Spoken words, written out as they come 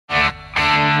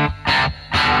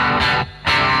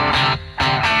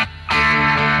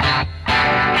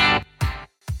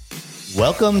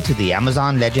Welcome to the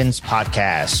Amazon Legends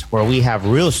podcast, where we have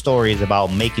real stories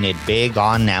about making it big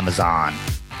on Amazon.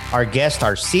 Our guests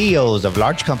are CEOs of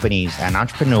large companies and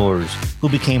entrepreneurs who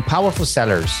became powerful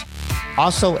sellers,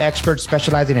 also experts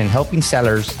specializing in helping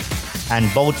sellers,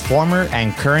 and both former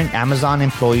and current Amazon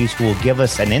employees who will give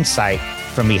us an insight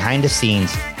from behind the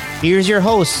scenes. Here's your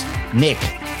host, Nick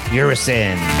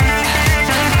Urison.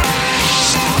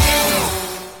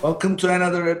 Welcome to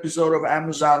another episode of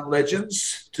Amazon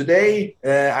Legends. Today,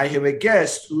 I have a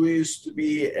guest who used to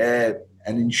be an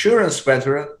insurance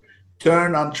veteran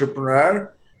turned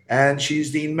entrepreneur, and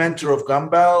she's the inventor of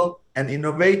Gumbel, an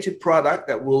innovative product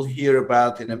that we'll hear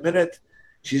about in a minute.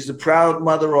 She's the proud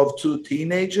mother of 2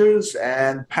 teenagers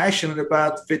and passionate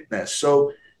about fitness.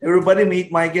 So everybody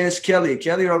meet my guest, Kelly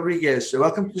Rodriguez.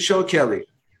 Welcome to the show, Kelly.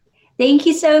 Thank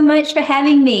you so much for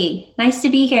having me. Nice to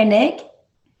be here, Nick.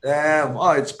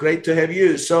 It's great to have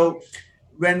you. So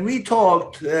when we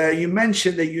talked, you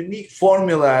mentioned a unique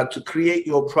formula to create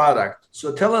your product.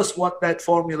 So tell us what that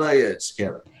formula is,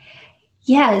 Kelly.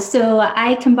 Yeah, so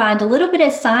I combined a little bit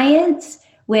of science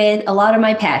with a lot of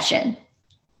my passion.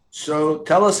 So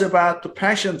tell us about the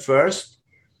passion first,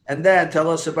 and then tell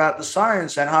us about the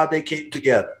science and how they came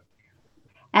together.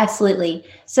 Absolutely.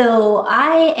 So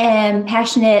I am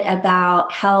passionate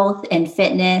about health and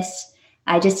fitness.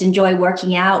 I just enjoy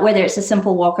working out, whether it's a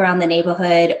simple walk around the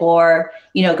neighborhood or,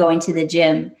 going to the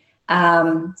gym.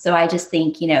 So I just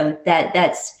think,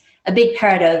 that's a big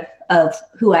part of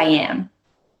who I am.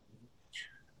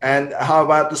 And how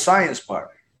about the science part?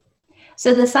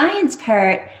 So the science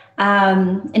part,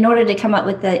 in order to come up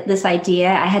with this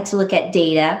idea, I had to look at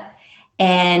data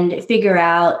and figure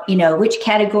out, which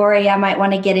category I might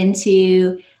want to get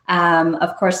into.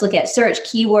 Of course, look at search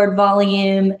keyword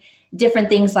volume, different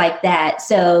things like that.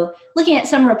 So looking at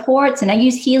some reports, and I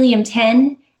use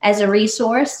Helium-10 as a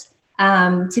resource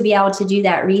to be able to do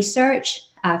that research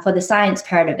for the science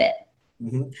part of it.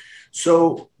 Mm-hmm.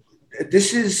 So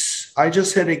I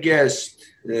just had a guest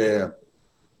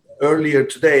earlier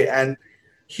today, and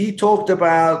he talked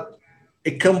about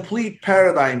a complete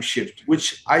paradigm shift,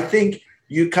 which I think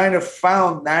you kind of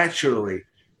found naturally,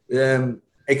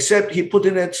 except he put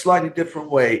it in a slightly different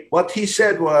way. What he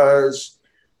said was,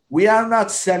 we are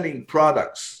not selling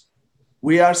products.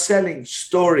 We are selling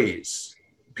stories.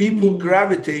 People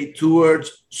gravitate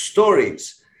towards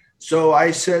stories. So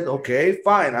I said, okay,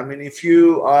 fine. I mean, if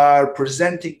you are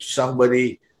presenting to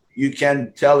somebody, you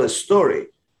can tell a story.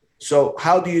 So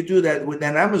how do you do that with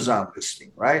an Amazon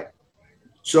listing, right?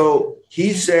 So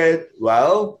he said,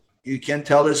 well, you can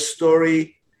tell a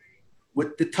story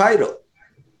with the title.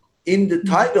 In the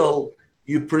title,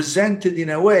 you present it in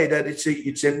a way that it's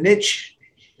a niche.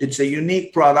 It's a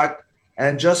unique product,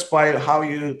 and just by how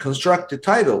you construct the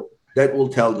title, that will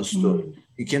tell the story.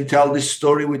 You can tell this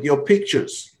story with your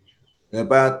pictures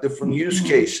about different use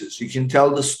cases. You can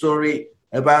tell the story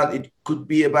it could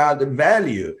be about the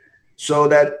value, so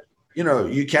that,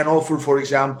 you can offer, for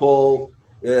example,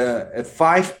 a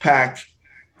 5-pack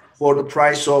for the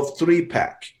price of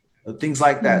 3-pack, things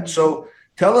like that. So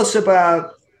tell us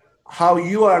about how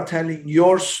you are telling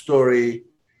your story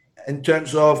in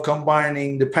terms of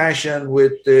combining the passion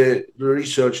with the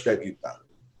research that you've done.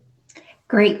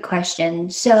 Great question.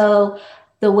 So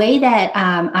the way that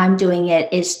I'm doing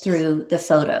it is through the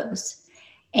photos.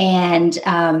 And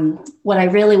what I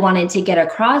really wanted to get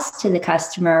across to the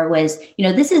customer was,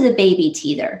 this is a baby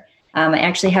teether. I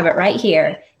actually have it right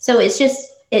here. So it's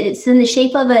in the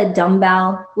shape of a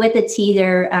dumbbell with a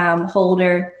teether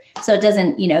holder, so it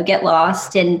doesn't, get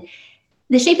lost. And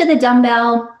the shape of the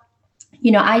dumbbell,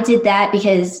 I did that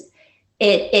because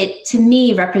it to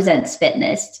me represents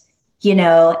fitness,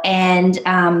 and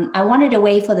I wanted a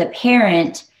way for the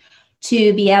parent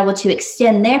to be able to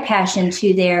extend their passion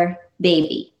to their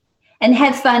baby and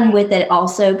have fun with it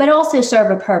also, but also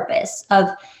serve a purpose of,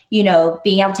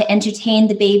 being able to entertain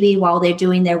the baby while they're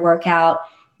doing their workout,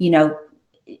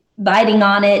 biting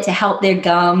on it to help their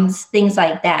gums, things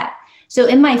like that. So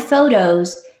in my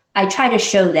photos, I try to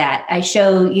show that. I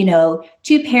show,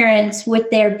 2 parents with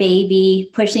their baby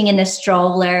pushing in a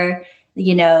stroller,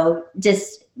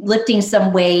 just lifting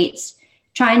some weights,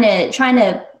 trying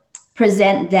to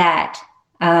present that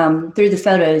through the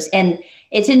photos. And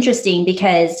it's interesting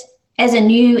because as a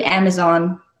new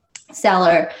Amazon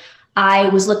seller, I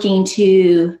was looking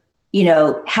to,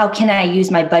 how can I use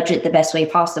my budget the best way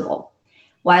possible?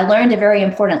 Well, I learned a very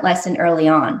important lesson early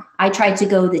on. I tried to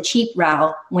go the cheap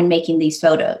route when making these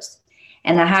photos.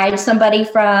 And I hired somebody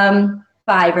from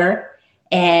Fiverr,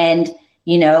 and,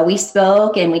 we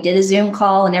spoke and we did a Zoom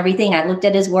call and everything. I looked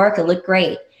at his work. It looked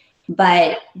great.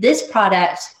 But this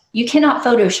product, you cannot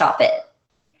Photoshop it.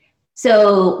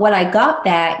 So what I got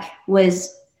back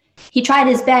was he tried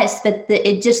his best, but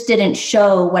it just didn't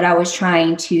show what I was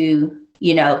trying to,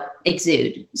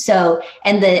 exude. So,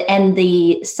 and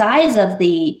the size of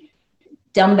the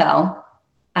dumbbell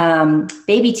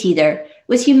baby teether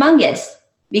was humongous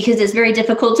because it's very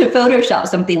difficult to Photoshop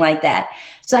something like that.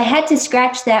 So I had to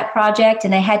scratch that project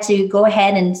and I had to go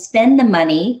ahead and spend the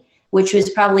money, which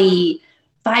was probably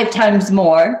 5 times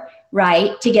more,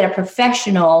 right, to get a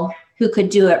professional who could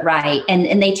do it right.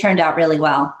 And they turned out really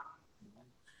well.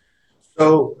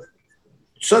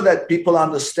 So that people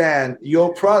understand,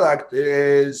 your product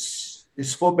is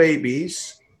for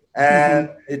babies and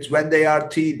it's when they are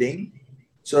teething,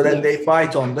 so that they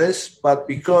fight on this. But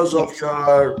because of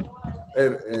your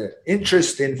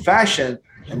interest in fashion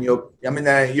and your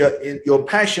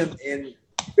passion in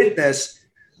fitness,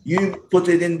 you put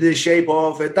it in the shape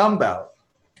of a dumbbell.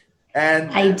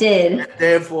 And I did. And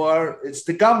therefore, it's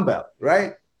the dumbbell,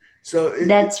 right? So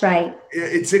that's right.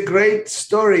 It's a great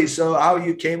story. So how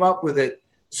you came up with it.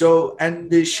 So, and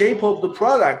the shape of the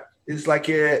product is like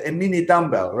a mini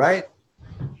dumbbell, right?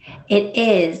 It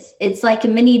is. It's like a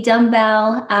mini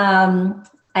dumbbell.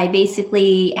 I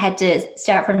basically had to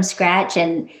start from scratch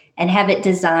and have it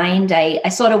designed. I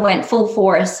sort of went full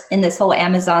force in this whole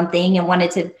Amazon thing and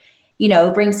wanted to,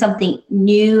 bring something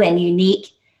new and unique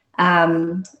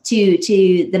to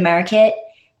the market.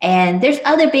 And there's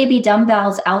other baby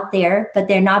dumbbells out there, but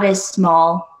they're not as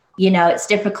small. It's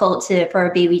difficult for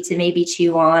a baby to maybe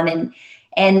chew on.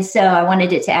 And so I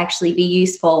wanted it to actually be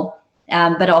useful,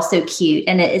 but also cute.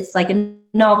 And it's like a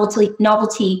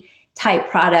novelty type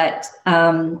product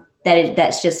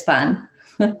that's just fun.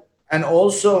 And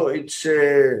also it's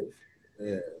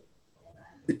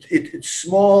it's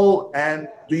small. And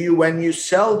when you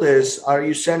sell this, are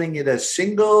you selling it as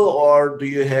single, or do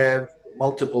you have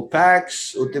multiple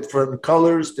packs or different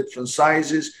colors, different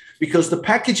sizes? Because the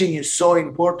packaging is so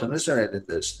important, isn't it, in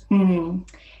this? Mm-hmm.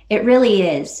 It really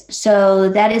is. So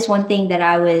that is one thing that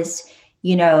I was,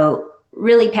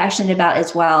 really passionate about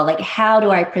as well. Like, how do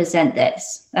I present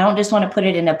this? I don't just want to put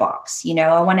it in a box.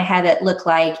 I want to have it look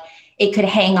like it could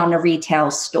hang on a retail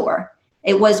store.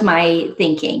 It was my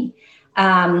thinking.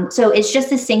 So it's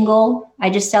just a single. I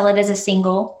just sell it as a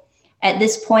single. At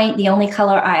this point, the only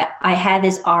color I have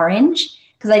is orange,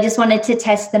 because I just wanted to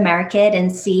test the market and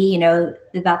see,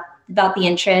 about the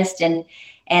interest and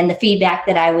the feedback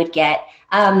that I would get.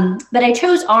 But I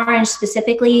chose orange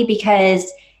specifically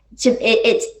because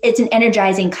it's an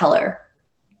energizing color,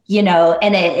 and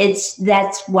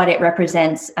that's what it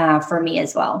represents for me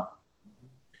as well.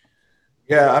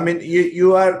 Yeah, I mean,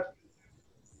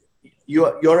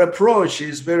 your approach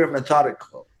is very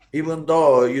methodical, even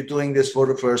though you're doing this for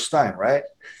the first time, right?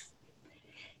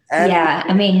 And yeah,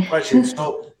 I mean,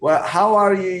 so how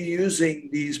are you using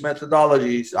these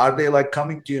methodologies? Are they like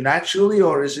coming to you naturally,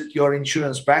 or is it your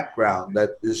insurance background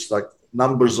that is like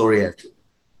numbers oriented?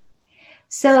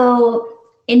 So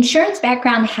insurance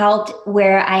background helped,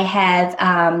 where I have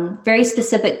very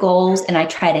specific goals and I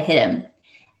try to hit them.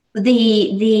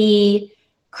 The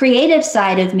creative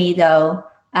side of me, though,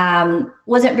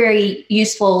 wasn't very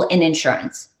useful in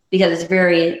insurance because it's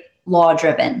very law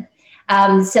driven.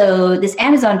 So this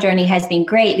Amazon journey has been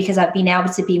great because I've been able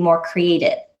to be more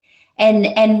creative.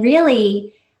 And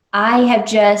really,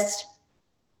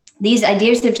 these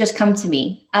ideas have just come to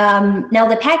me. Now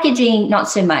the packaging, not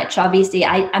so much, obviously.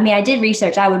 I did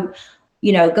research. I would,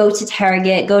 go to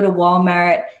Target, go to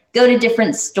Walmart, go to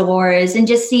different stores and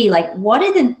just see like, what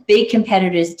are the big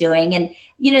competitors doing? And,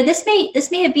 this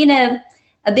may have been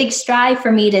a big strive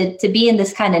for me to be in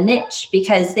this kind of niche,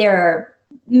 because there are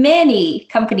many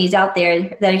companies out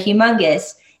there that are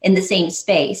humongous in the same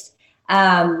space.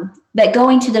 But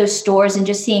going to those stores and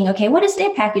just seeing, okay, what does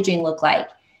their packaging look like?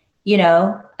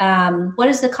 What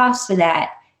is the cost for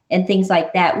that? And things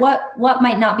like that. What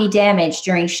might not be damaged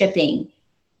during shipping?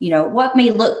 What may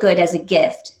look good as a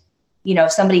gift?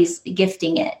 Somebody's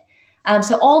gifting it.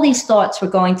 So all these thoughts were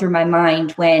going through my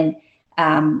mind when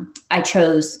I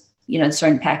chose, the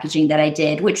certain packaging that I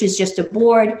did, which is just a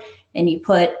board, and you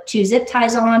put 2 zip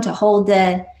ties on to hold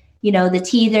the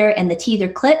teether and the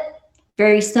teether clip.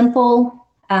 Very simple.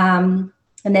 And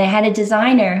then I had a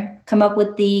designer come up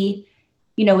with the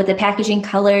packaging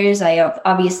colors. I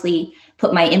obviously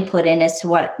put my input in as to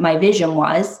what my vision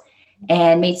was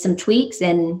and made some tweaks,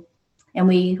 and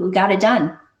we got it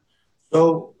done.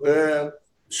 So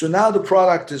now the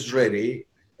product is ready.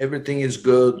 Everything is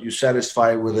good. You're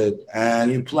satisfied with it,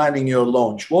 and you're planning your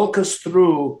launch. Walk us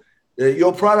through.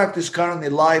 Your product is currently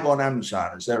live on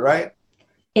Amazon. Is that right?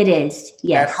 It is,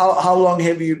 yes. And how long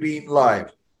have you been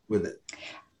live with it?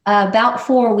 About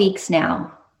 4 weeks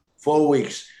now. 4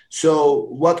 weeks. So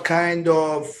what kind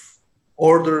of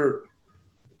order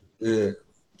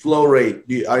flow rate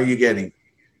are you getting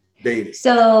daily?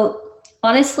 So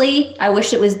honestly, I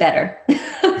wish it was better.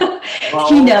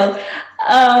 Well, You know,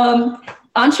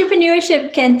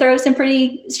 entrepreneurship can throw some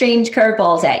pretty strange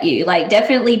curveballs at you. Like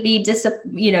definitely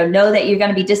know that you're going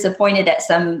to be disappointed at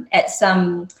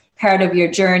some part of your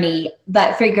journey,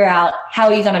 but figure out how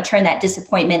you're going to turn that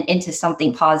disappointment into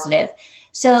something positive.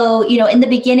 So, in the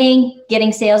beginning,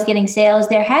 getting sales,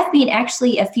 there have been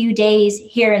actually a few days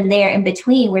here and there in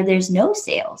between where there's no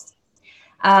sales,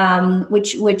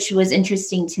 which was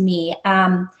interesting to me.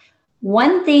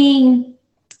 One thing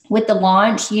with the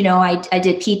launch, I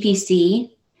did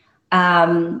PPC.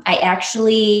 I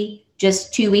actually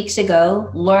just 2 weeks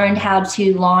ago learned how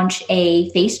to launch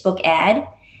a Facebook ad.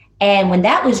 And when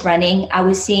that was running, I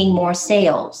was seeing more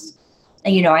sales.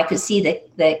 I could see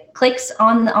the clicks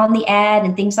on the ad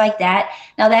and things like that.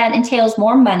 Now that entails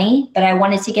more money, but I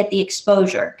wanted to get the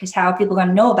exposure, because how are people going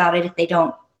to know about it if they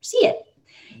don't see it?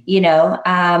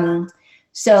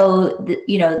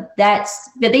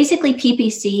 But basically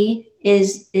PPC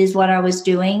is what I was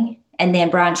doing, and then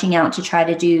branching out to try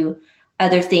to do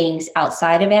other things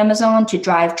outside of Amazon to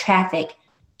drive traffic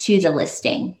to the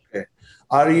listing. Okay.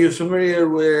 Are you familiar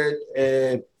with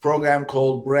a program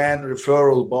called Brand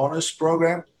Referral Bonus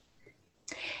Program?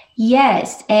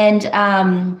 Yes, and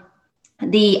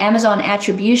the Amazon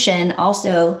attribution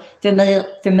also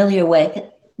familiar with.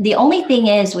 The only thing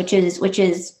is, which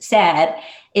is sad,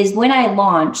 is when I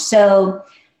launched. So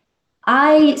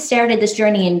I started this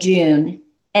journey in June,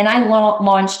 and I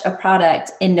launched a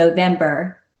product in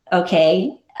November.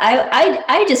 Okay,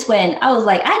 I just went. I was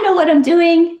like, I know what I'm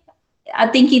doing.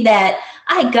 I'm thinking that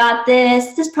I got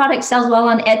this. This product sells well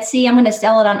on Etsy. I'm going to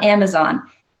sell it on Amazon.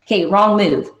 Okay, wrong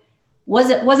move.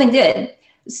 Wasn't good.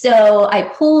 So I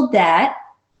pulled that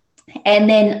and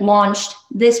then launched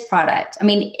this product. I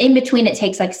mean, in between, it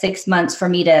takes like 6 months for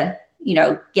me to,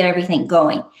 get everything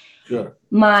going. Sure.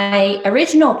 My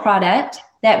original product,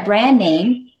 that brand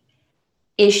name,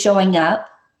 is showing up,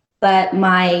 but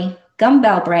my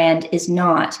Gumball brand is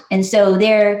not. And so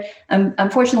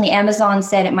unfortunately, Amazon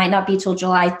said it might not be till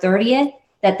July 30th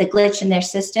that the glitch in their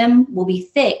system will be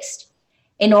fixed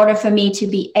in order for me to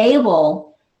be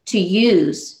able to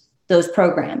use those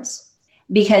programs.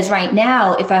 Because right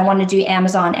now, if I want to do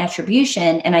Amazon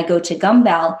attribution and I go to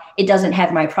Gumball, it doesn't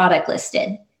have my product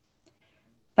listed.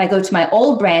 If I go to my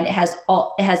old brand, it has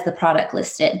the product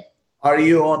listed. Are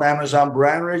you on Amazon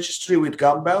brand registry with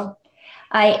Gumball?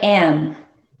 I am.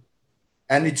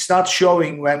 And it's not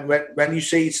showing. When you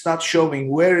say it's not showing,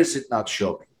 where is it not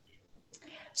showing?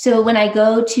 So when I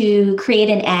go to create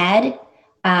an ad,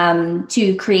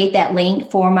 to create that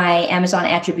link for my Amazon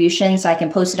attribution, so I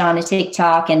can post it on a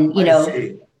TikTok, and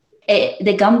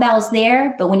the Gumball's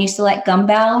there, but when you select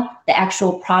Gumball, the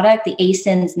actual product, the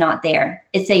ASIN's not there.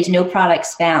 It says no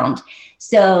products found.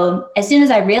 So as soon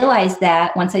as I realized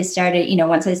that, once I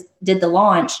did the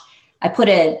launch, I put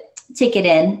a ticket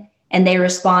in, and they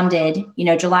responded,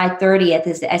 July 30th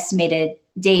is the estimated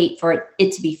date for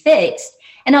it to be fixed.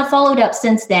 And I've followed up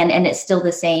since then, and it's still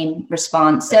the same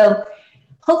response. So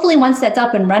hopefully once that's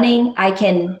up and running, I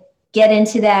can get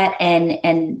into that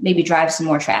and maybe drive some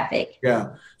more traffic.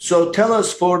 Yeah. So tell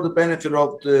us, for the benefit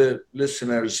of the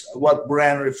listeners, what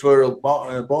Brand Referral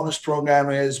Bonus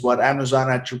Program is, what Amazon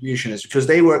attribution is, because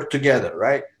they work together,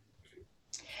 right?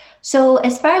 So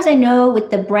as far as I know,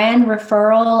 with the brand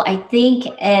referral, I think,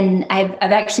 and I've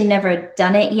actually never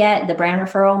done it yet, the brand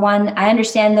referral one. I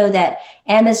understand though that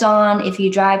Amazon, if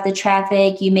you drive the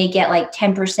traffic, you may get like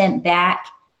 10% back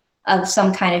of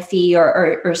some kind of fee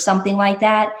or something like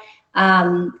that.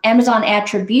 Amazon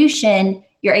attribution,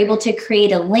 you're able to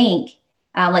create a link.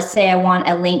 Let's say I want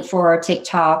a link for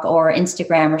TikTok or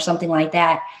Instagram or something like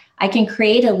that. I can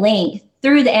create a link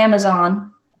through the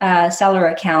Amazon seller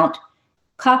account,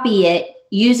 copy it,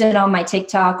 use it on my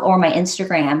TikTok or my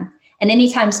Instagram. And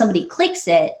anytime somebody clicks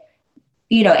it,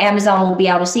 Amazon will be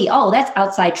able to see, oh, that's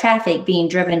outside traffic being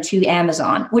driven to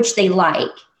Amazon, which they like.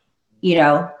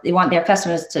 They want their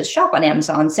customers to shop on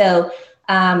Amazon. So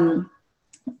I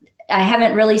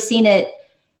haven't really seen it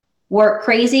work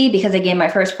crazy because, again, my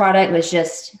first product was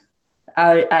just,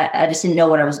 I just didn't know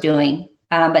what I was doing.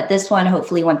 But this one,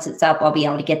 hopefully once it's up, I'll be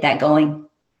able to get that going.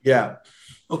 Yeah.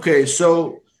 Okay.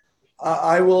 So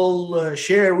I will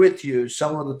share with you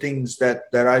some of the things that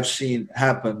I've seen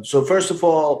happen. So first of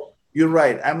all, you're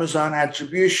right. Amazon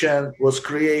attribution was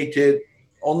created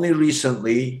only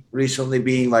recently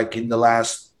being like in the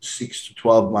last 6 to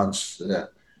 12 months.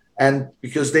 And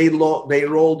because they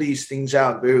roll these things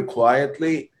out very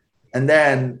quietly, and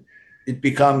then it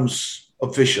becomes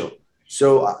official.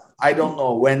 So I don't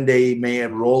know when they may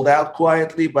have rolled out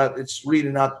quietly, but it's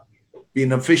really not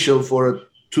been official for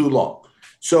too long.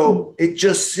 So it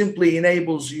just simply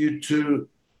enables you to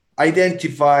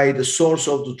identify the source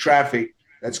of the traffic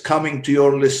that's coming to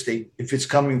your listing if it's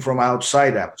coming from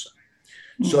outside Amazon.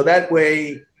 So that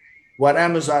way, what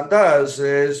Amazon does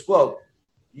is, well,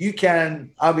 you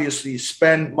can obviously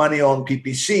spend money on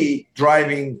PPC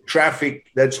driving traffic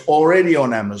that's already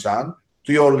on Amazon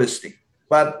to your listing,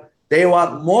 but they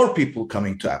want more people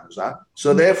coming to Amazon.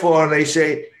 So therefore they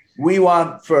say, we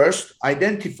want first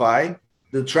identify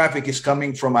the traffic is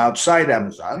coming from outside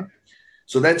Amazon.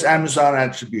 So that's Amazon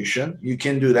attribution. You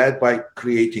can do that by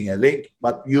creating a link,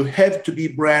 but you have to be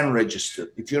brand registered.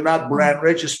 If you're not brand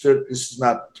registered, this is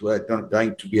not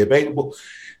going to be available.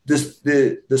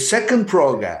 The second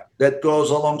program that goes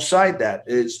alongside that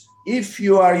is if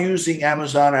you are using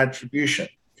Amazon attribution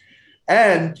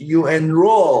and you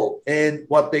enroll in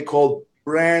what they call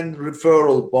brand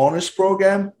referral bonus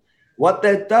program, what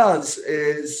that does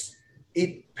is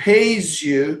it pays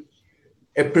you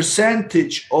a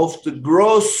percentage of the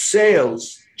gross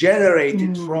sales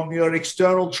generated from your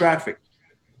external traffic.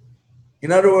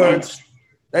 In other words,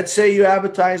 let's say you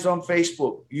advertise on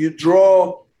Facebook, you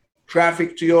draw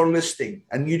traffic to your listing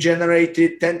and you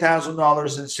generated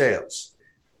 $10,000 in sales.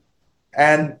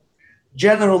 And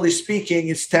generally speaking,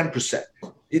 it's 10%.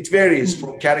 It varies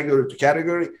from category to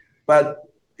category, but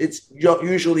it's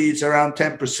usually around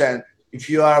 10% if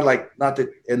you are like not a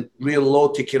real low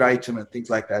ticket item and things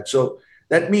like that. So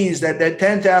that means that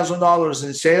 $10,000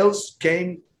 in sales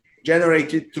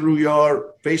generated through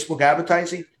your Facebook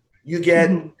advertising, you get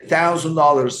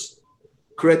 $1,000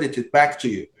 credited back to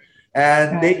you.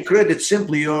 And they credit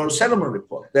simply your settlement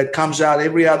report that comes out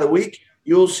every other week.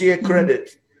 You'll see a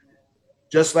credit,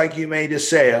 just like you made a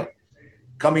sale,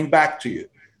 coming back to you.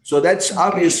 So that's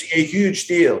obviously a huge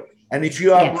deal. And if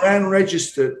you are brand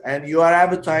registered and you are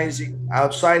advertising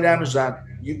outside Amazon,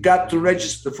 you've got to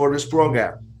register for this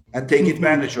program and take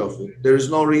advantage of it. There is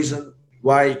no reason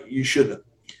why you shouldn't.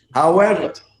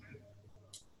 However,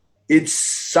 it's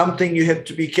something you have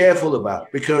to be careful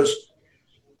about, because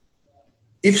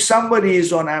if somebody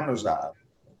is on Amazon,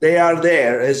 they are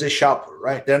there as a shopper,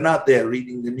 right? They're not there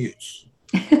reading the news.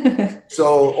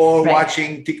 Or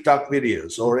watching TikTok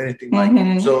videos or anything like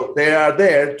that. So they are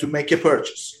there to make a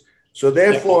purchase. So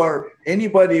therefore,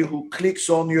 anybody who clicks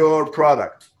on your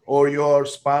product or your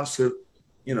sponsored,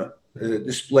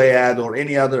 display ad or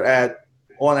any other ad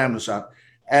on Amazon,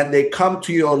 and they come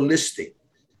to your listing,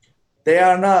 they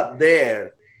are not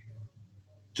there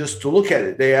just to look at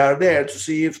it. They are there to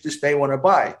see if they want to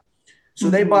buy. So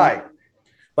they buy.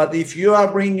 But if you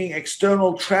are bringing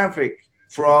external traffic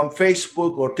from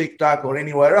Facebook or TikTok or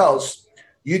anywhere else,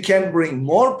 you can bring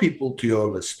more people to your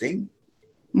listing,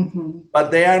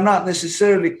 but they are not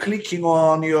necessarily clicking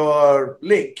on your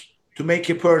link to make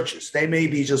a purchase. They may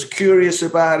be just curious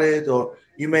about it, or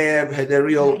you may have had a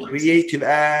real creative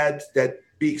ad that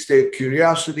piques their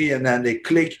curiosity, and then they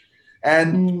click,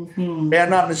 and they are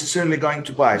not necessarily going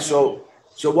to buy. So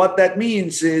what that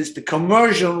means is the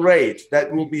conversion rate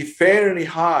that will be fairly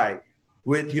high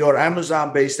with your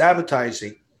Amazon-based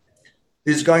advertising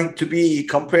is going to be,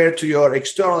 compared to your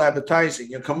external advertising,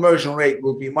 your conversion rate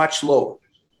will be much lower.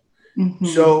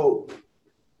 So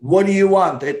what do you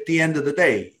want at the end of the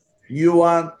day? You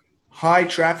want high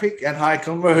traffic and high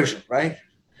conversion, right?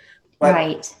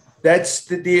 But that's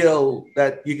the deal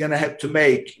that you're going to have to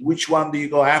make. Which one do you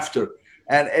go after?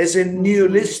 And as a new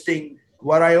listing,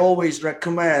 what I always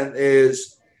recommend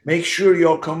is make sure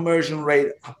your conversion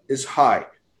rate is high.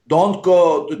 Don't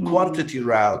go the quantity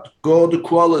route, go the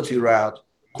quality route.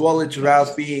 Quality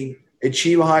route being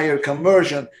achieve higher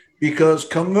conversion, because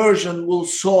conversion will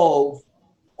solve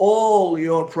all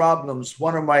your problems.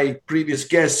 One of my previous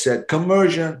guests said,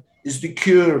 conversion is the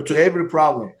cure to every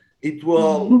problem. It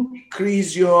will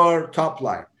increase your top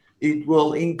line. It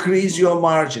will increase your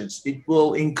margins. It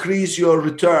will increase your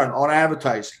return on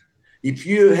advertising. If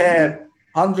you have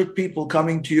 100 people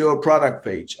coming to your product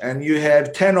page and you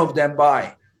have 10 of them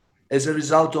buying as a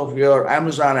result of your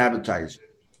Amazon advertising,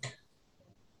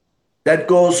 that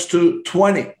goes to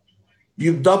 20.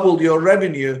 You've doubled your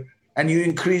revenue and you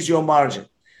increase your margin.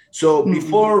 So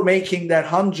before making that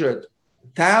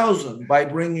 100,000 by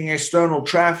bringing external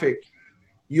traffic,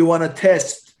 you want to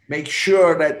test, make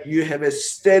sure that you have a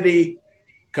steady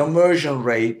conversion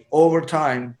rate over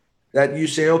time, that you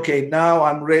say, okay, now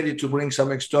I'm ready to bring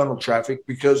some external traffic,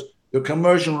 because your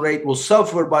conversion rate will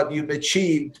suffer, but you've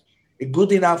achieved a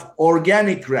good enough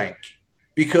organic rank,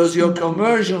 because your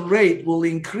conversion rate will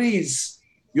increase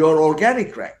your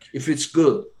organic rank if it's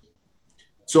good.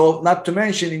 So not to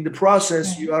mention in the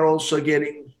process, you are also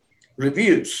getting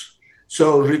reviews.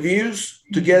 So reviews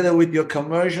together with your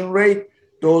conversion rate,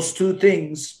 those two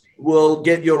things will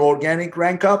get your organic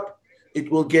rank up. It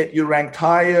will get you ranked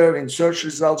higher in search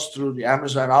results through the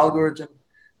Amazon algorithm.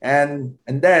 And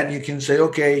then you can say,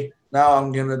 okay, now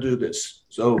I'm going to do this.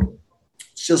 So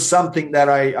it's just something that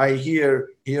I hear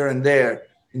here and there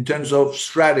in terms of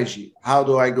strategy. How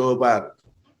do I go about it?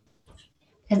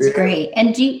 That's great.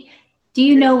 And do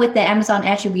you know with the Amazon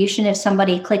attribution, if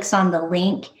somebody clicks on the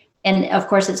link and of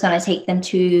course it's going to take them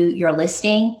to your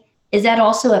listing, is that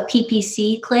also a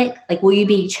PPC click? Like, will you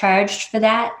be charged for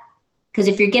that? Because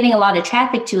if you're getting a lot of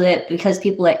traffic to it because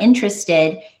people are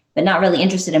interested, but not really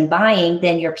interested in buying,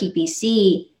 then your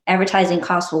PPC advertising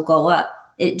costs will go up.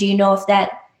 Do you know if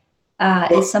that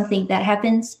is something that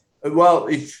happens? Well,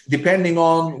 if depending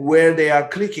on where they are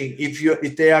clicking,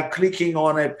 if they are clicking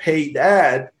on a paid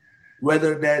ad,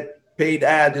 whether that paid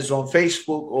ad is on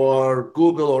Facebook or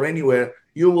Google or anywhere,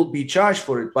 you will be charged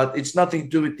for it. But it's nothing to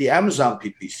do with the Amazon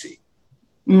PPC.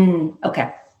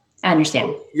 Okay, I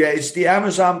understand. Yeah, it's the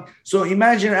Amazon. So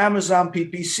imagine Amazon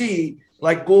PPC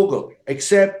like Google,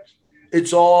 except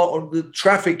it's all the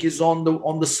traffic is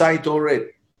on the site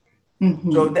already.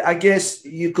 Mm-hmm. So I guess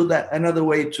you could another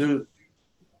way to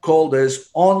call this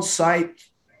on-site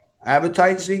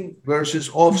advertising versus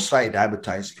off-site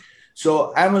advertising.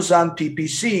 So Amazon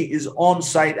PPC is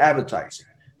on-site advertising,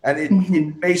 and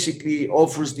it basically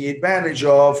offers the advantage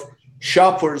of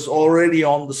shoppers already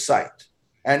on the site.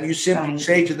 And you simply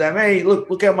say to them, hey,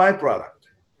 look at my product.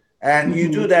 And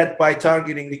you do that by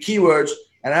targeting the keywords,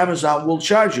 and Amazon will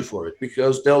charge you for it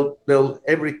because they'll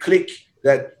every click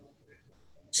that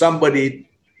somebody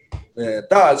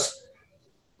does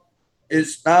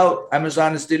is now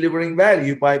Amazon is delivering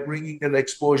value by bringing that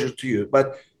exposure to you.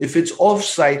 But if it's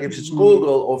off-site, if it's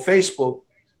Google or Facebook,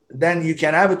 then you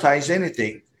can advertise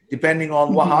anything depending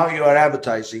on how you are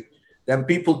advertising. Then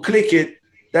people click it.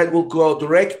 That will go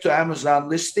direct to Amazon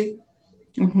listing.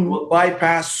 You will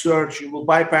bypass search. You will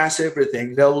bypass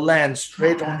everything. They'll land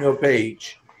straight on your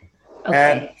page. Okay.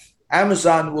 And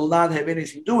Amazon will not have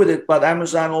anything to do with it. But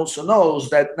Amazon also knows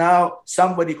that now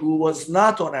somebody who was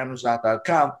not on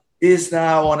Amazon.com is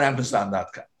now on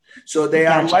Amazon.com. So they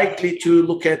are likely to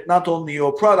look at not only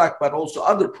your product, but also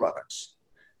other products.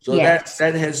 So that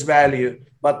has value.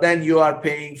 But then you are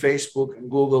paying Facebook and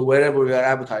Google, wherever you are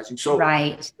advertising. So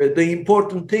the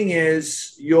important thing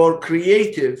is your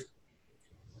creative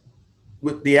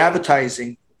with the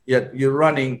advertising that you're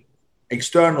running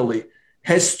externally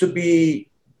has to be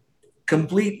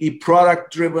completely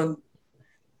product-driven,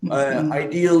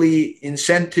 ideally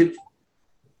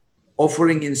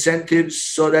offering incentives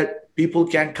so that people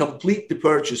can complete the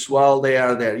purchase while they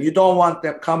are there. You don't want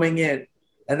them coming in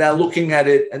and then looking at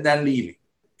it and then leaving,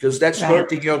 because that's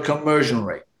hurting your conversion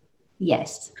rate.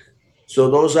 Yes.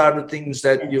 So those are the things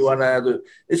that you want to do.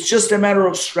 It's just a matter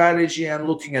of strategy and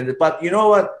looking at it. But you know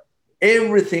what?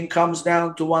 Everything comes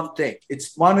down to one thing.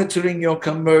 It's monitoring your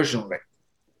conversion rate.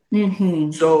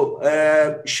 So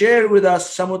share with us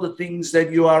some of the things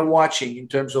that you are watching in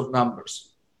terms of numbers.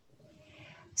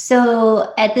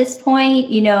 So at this point,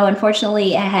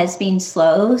 unfortunately, it has been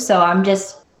slow. So I'm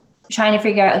just trying to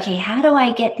figure out, okay, how do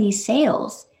I get these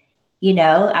sales?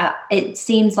 It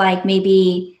seems like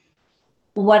maybe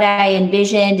what I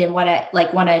envisioned and what I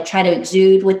want to try to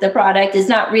exude with the product is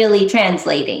not really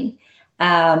translating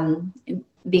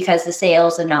because the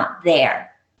sales are not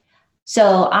there.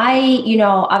 So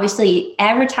obviously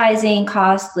advertising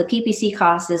costs, the PPC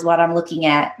cost is what I'm looking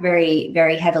at very,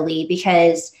 very heavily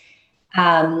because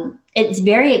it's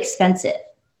very expensive.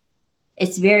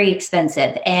 It's very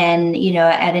expensive. And,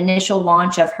 at initial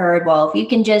launch, I've heard, well, if you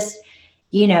can just,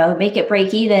 make it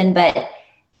break even. But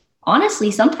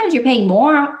honestly, sometimes you're paying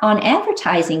more on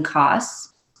advertising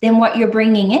costs than what you're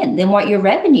bringing in, than what your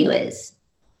revenue is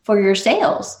for your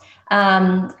sales.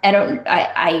 I've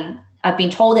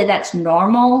been told that that's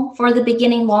normal for the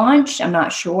beginning launch. I'm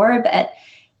not sure, but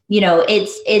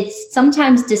it's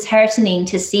sometimes disheartening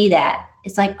to see that.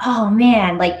 It's like, oh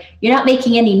man, like you're not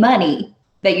making any money,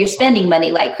 but you're spending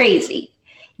money like crazy,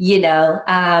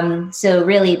 So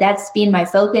really that's been my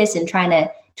focus in trying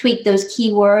to tweak those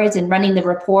keywords and running the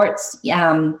reports.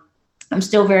 I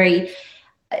still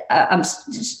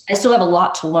have a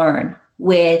lot to learn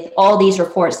with all these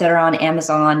reports that are on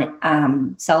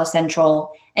Amazon, Seller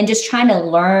Central, and just trying to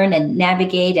learn and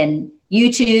navigate and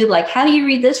YouTube, like how do you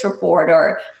read this report,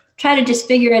 or try to just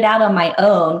figure it out on my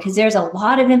own, because there's a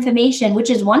lot of information,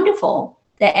 which is wonderful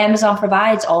that Amazon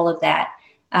provides all of that.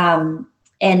 And,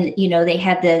 they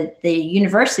have the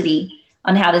university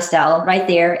on how to sell right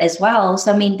there as well.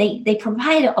 So, I mean, they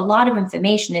provide a lot of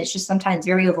information. It's just sometimes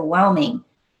very overwhelming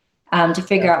to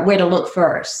figure out where to look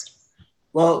first.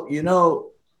 Well,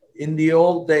 in the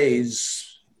old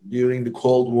days, during the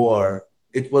Cold War,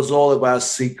 it was all about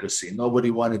secrecy.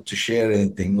 Nobody wanted to share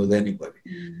anything with anybody.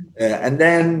 And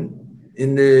then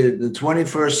in the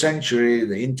 21st century,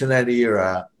 the internet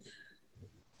era,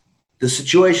 the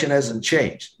situation hasn't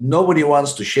changed. Nobody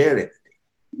wants to share it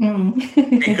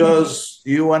because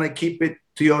you want to keep it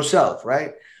to yourself,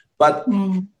 right? But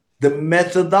the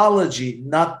methodology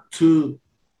not to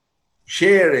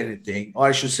share anything, or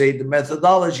I should say the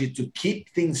methodology to keep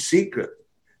things secret,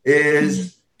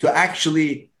 is to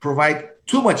actually provide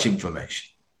too much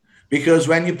information. Because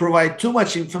when you provide too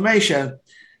much information,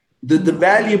 the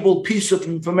valuable piece of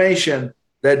information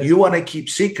that you want to keep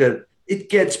secret, it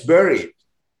gets buried.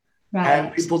 Right.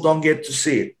 And people don't get to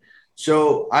see it.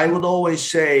 So I would always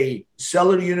say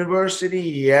Seller University,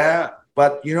 yeah,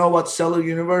 but you know what Seller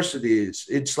University is?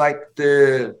 It's like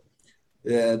the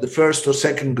first or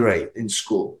second grade in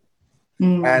school.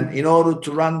 And in order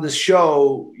to run the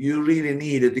show, you really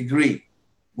need a degree,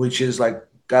 which is like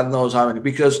God knows how many.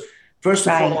 Because first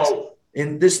of all,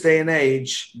 in this day and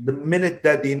age, the minute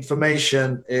that the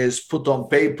information is put on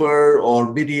paper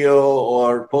or video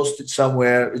or posted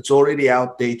somewhere, it's already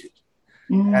outdated.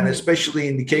 And especially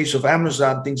in the case of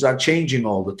Amazon, things are changing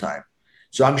all the time.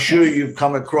 So I'm sure you've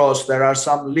come across, there are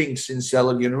some links in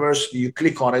Seller University. You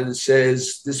click on it, it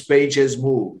says this page has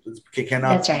moved. It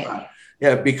cannot. That's right.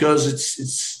 Yeah, because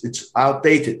it's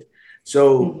outdated.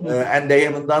 So, and they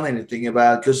haven't done anything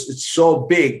about it because it's so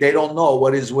big. They don't know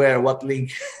what is where, what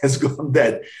link has gone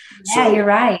dead. Yeah, you're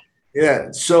right.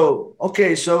 Yeah. So,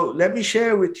 okay. So let me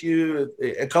share with you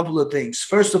a couple of things.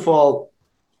 First of all,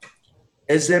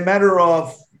 as a matter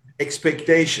of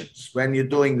expectations, when you're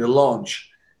doing the launch,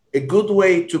 a good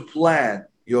way to plan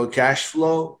your cash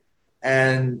flow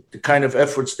and the kind of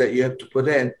efforts that you have to put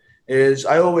in is,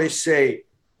 I always say,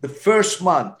 the first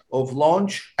month of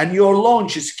launch, and your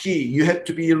launch is key. You have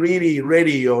to be really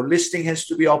ready. Your listing has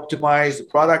to be optimized, the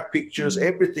product pictures,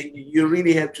 everything you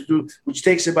really have to do, which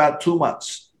takes about 2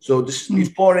 months. So this is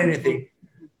before anything.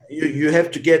 You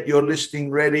have to get your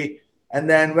listing ready. And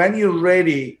then when you're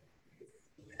ready,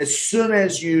 as soon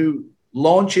as you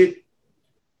launch it,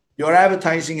 your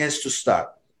advertising has to start.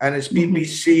 And it's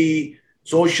PPC,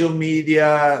 social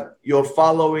media, your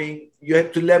following, you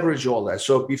have to leverage all that.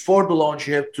 So before the launch,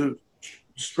 you have to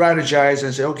strategize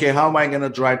and say, okay, how am I going to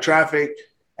drive traffic?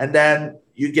 And then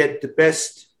you get the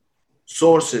best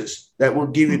sources that will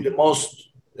give you the most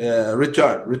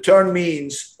return. Return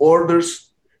means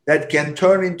orders that can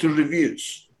turn into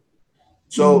reviews.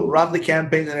 So run the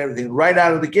campaigns and everything. Right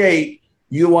out of the gate,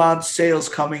 you want sales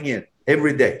coming in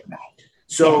every day.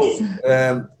 So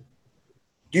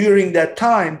during that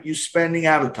time, you're spending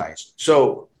advertising.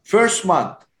 So first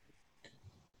month,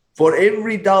 for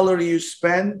every dollar you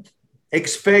spend,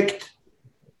 expect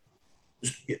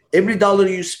every dollar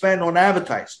you spend on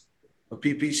advertising or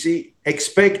PPC,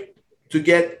 expect to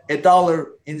get $1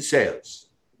 in sales,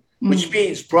 which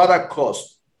means product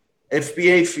cost,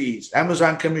 FBA fees,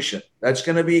 Amazon commission. That's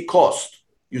going to be cost.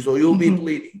 So you'll be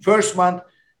bleeding. First month,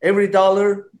 every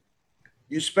dollar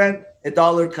you spend,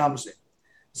 $1 comes in.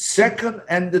 Second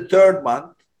and the third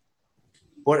month,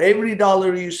 for every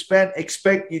dollar you spend,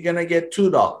 expect you're going to get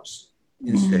 $2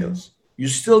 in sales. You're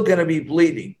still going to be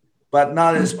bleeding, but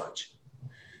not as much.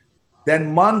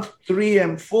 Then month 3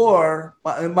 and 4,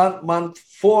 month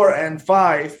 4 and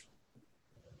 5,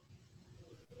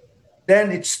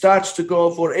 then it starts to go,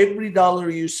 for every dollar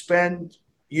you spend,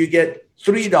 you get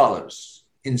 $3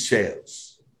 in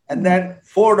sales, and then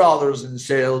 $4 in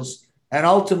sales. And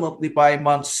ultimately by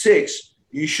month 6,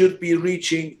 you should be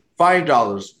reaching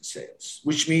 $5 in sales,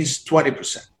 which means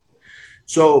 20%.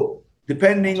 So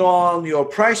depending on your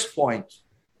price point,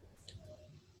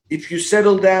 if you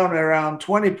settle down around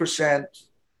 20%,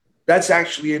 that's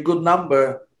actually a good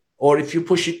number. Or if you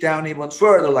push it down even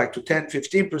further, like to 10,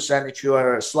 15%, if you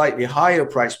are a slightly higher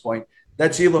price point,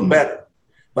 that's even better.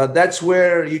 But that's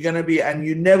where you're going to be. And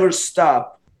you never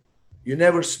stop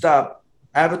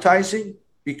advertising,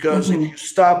 because if you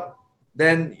stop,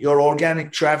 then your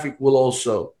organic traffic will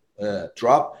also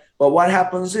drop. But what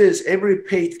happens is every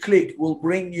paid click will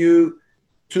bring you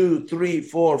 2, 3,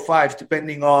 4, 5,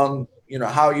 depending on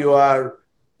how you are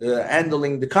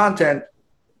handling the content,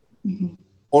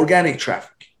 organic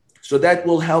traffic. So that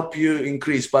will help you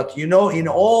increase. But in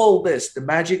all this, the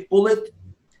magic bullet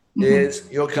is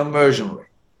your conversion rate.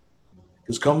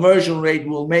 Because conversion rate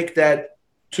will make that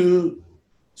 2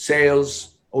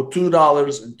 sales or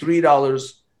 $2 and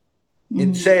 $3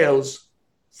 in sales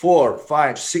 $4, $5,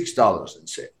 $6 in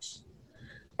sales.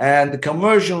 And the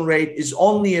conversion rate is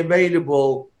only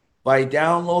available by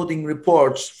downloading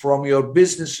reports from your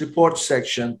business report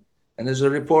section. And there's a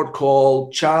report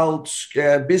called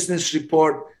Business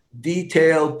Report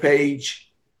Detail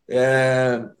Page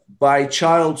by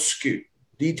Child SKU.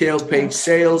 Detail page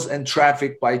sales and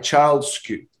traffic by child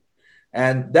SKU.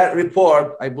 And that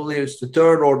report, I believe it's the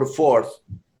third or the fourth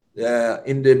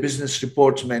in the business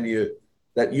reports menu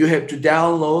that you have to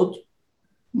download.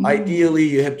 Mm-hmm. Ideally,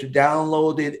 you have to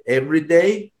download it every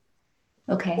day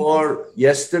or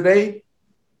yesterday,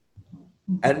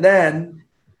 and then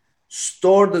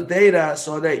store the data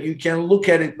so that you can look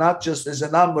at it not just as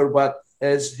a number, but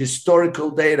as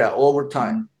historical data over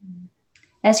time.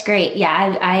 That's great.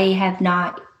 Yeah, I have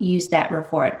not used that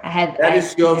report. That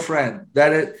is your friend.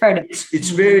 It's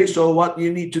very, so what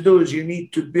you need to do is you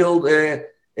need to build a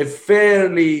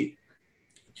fairly,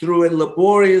 through a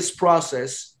laborious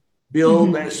process,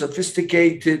 build a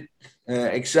sophisticated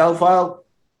Excel file,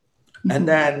 and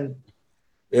then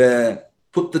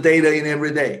put the data in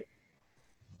every day.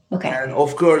 Okay. And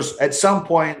of course, at some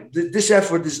point, this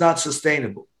effort is not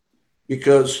sustainable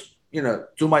because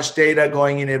too much data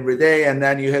going in every day, and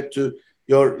then you have to,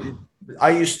 I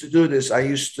used to do this. I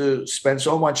used to spend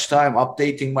so much time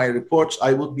updating my reports.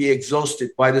 I would be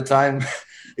exhausted by the time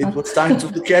it was time to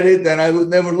look at it, and I would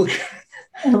never look at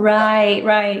it.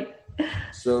 Right.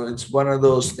 So it's one of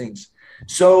those things.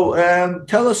 So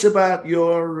tell us about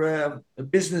your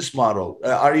business model.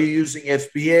 Are you using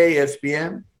FBA,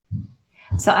 FBM?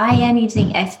 So I am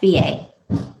using FBA.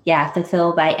 Yeah,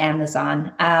 Fulfilled by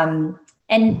Amazon.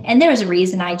 And there's a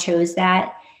reason I chose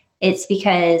that. It's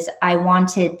because I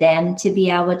wanted them to be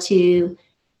able to,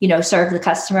 serve the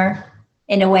customer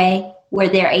in a way where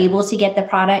they're able to get the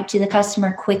product to the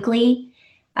customer quickly.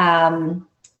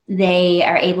 They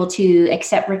are able to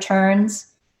accept returns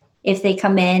if they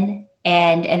come in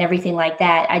and everything like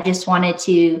that. I just wanted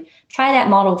to try that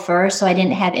model first, so I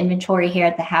didn't have inventory here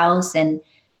at the house, and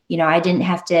I didn't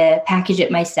have to package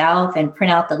it myself and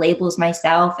print out the labels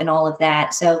myself and all of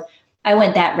that. So I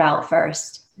went that route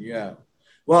first. Yeah.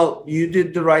 Well, you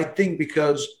did the right thing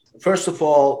because, first of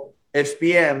all,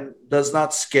 FBM does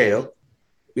not scale,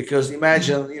 because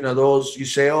imagine, those you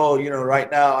say, right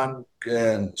now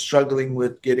I'm struggling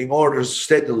with getting orders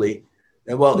steadily.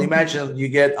 And well, imagine you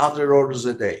get 100 orders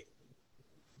a day.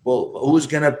 Well, who's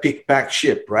going to pick, pack,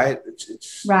 ship, right?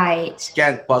 It's right.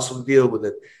 Can't possibly deal with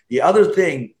it. The other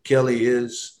thing, Kelly,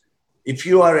 is if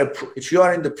you are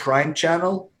in the Prime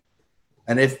channel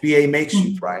and FBA makes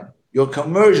you Prime, your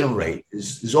conversion rate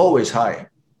is always high.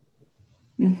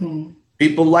 Mm-hmm.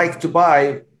 People like to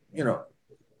buy,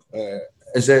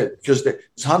 because there's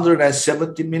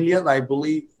 170 million, I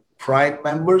believe, Prime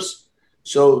members.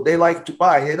 So they like to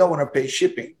buy. They don't want to pay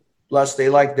shipping. Plus, they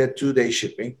like that 2-day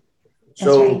shipping.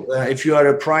 So if you are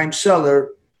a Prime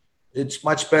seller, it's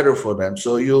much better for them.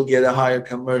 So you'll get a higher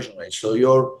conversion rate. So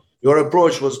your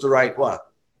approach was the right one.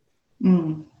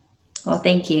 Well,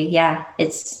 thank you. Yeah,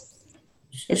 it's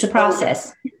a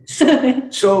process.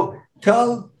 So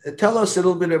tell us a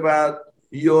little bit about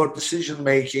your decision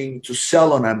making to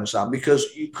sell on Amazon, because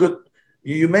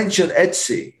you mentioned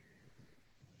Etsy.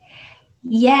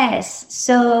 Yes.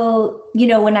 So,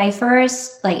 when I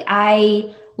first,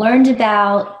 I learned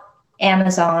about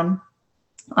Amazon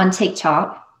on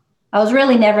TikTok. I was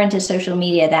really never into social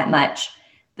media that much,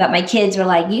 but my kids were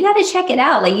like, you got to check it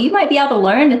out. You might be able to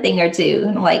learn a thing or two.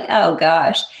 And I'm like, oh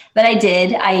gosh, but I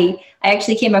did. I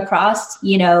actually came across,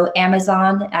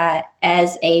 Amazon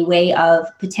as a way of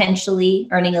potentially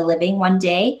earning a living one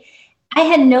day. I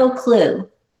had no clue.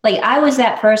 I was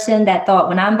that person that thought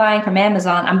when I'm buying from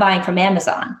Amazon, I'm buying from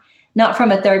Amazon, not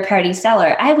from a third-party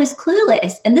seller. I was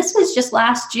clueless. And this was just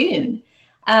last June.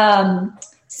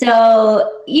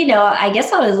 So, I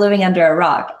guess I was living under a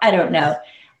rock. I don't know.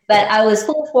 But I was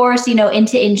full force,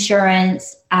 into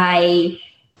insurance. I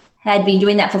had been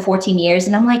doing that for 14 years.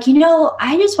 And I'm like,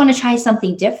 I just want to try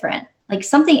something different,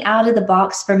 something out of the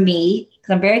box for me.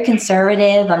 Because I'm very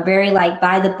conservative. I'm very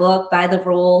by the book, by the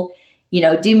rule,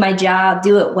 do my job,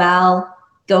 do it well,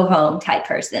 go home type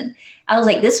person. I was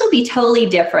like, this would be totally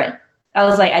different. I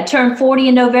was like, I turned 40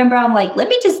 in November. I'm like, let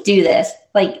me just do this.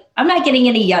 I'm not getting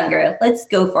any younger. Let's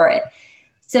go for it.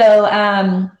 So,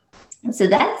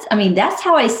 that's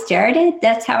how I started.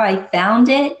 That's how I found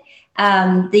it.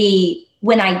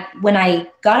 When I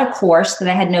got a course that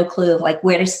I had no clue of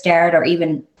where to start or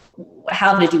even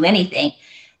how to do anything.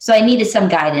 So I needed some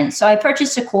guidance. So I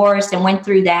purchased a course and went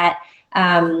through that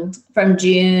from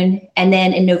June. And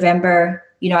then in November,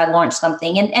 I launched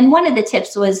something. And one of the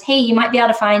tips was, hey, you might be able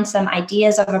to find some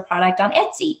ideas of a product on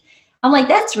Etsy. I'm like,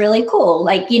 that's really cool.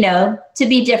 Like, to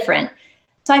be different.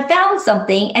 So I found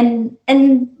something and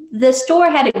the store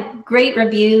had a great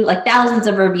review, like thousands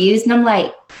of reviews. And I'm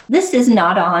like, this is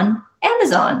not on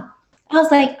Amazon. I was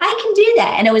like, I can do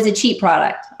that. And it was a cheap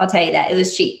product. I'll tell you that. It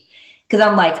was cheap. Because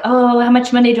I'm like, oh, how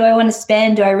much money do I want to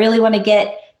spend? Do I really want to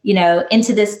get,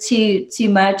 into this too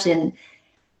much? And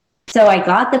so I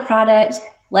got the product.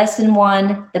 Lesson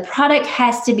 1, the product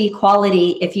has to be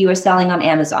quality if you are selling on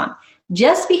Amazon.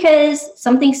 Just because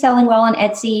something's selling well on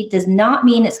Etsy does not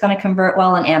mean it's going to convert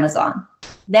well on Amazon.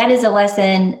 That is a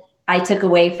lesson I took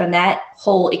away from that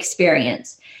whole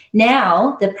experience.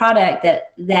 Now, the product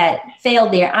that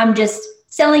failed there, I'm just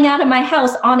selling out of my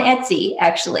house on Etsy,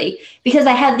 actually, because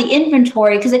I had the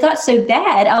inventory, because it got so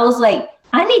bad. I was like,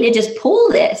 I need to just pull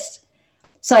this.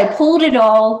 So I pulled it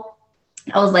all.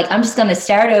 I was like, I'm just going to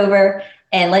start over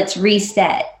and let's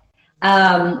reset.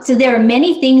 So there are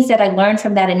many things that I learned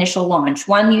from that initial launch.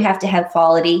 1, you have to have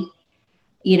quality.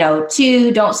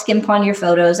 2, don't skimp on your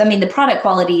photos. I mean, the product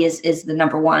quality is the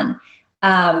number 1.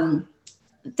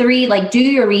 3, like, do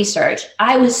your research.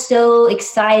 I was so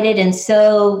excited and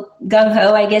so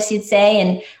gung-ho, I guess you'd say.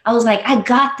 And I was like, I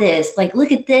got this. Like,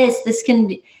 look at this. This can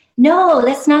be. No,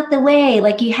 that's not the way.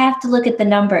 Like, you have to look at the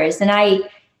numbers. And I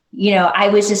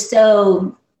was just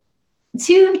so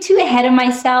too ahead of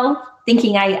myself,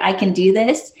 thinking I can do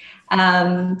this,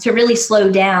 to really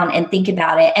slow down and think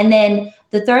about it. And then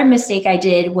the third mistake I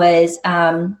did was,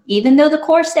 even though the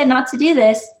course said not to do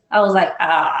this, I was like,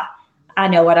 I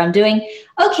know what I'm doing.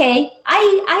 Okay,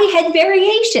 I had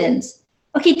variations.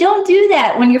 Okay, don't do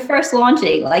that when you're first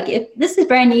launching. Like, if this is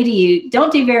brand new to you,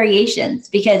 don't do variations,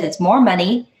 because it's more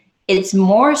money. It's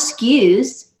more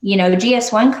SKUs.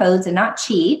 GS1 codes are not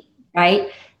cheap, right?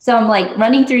 So I'm like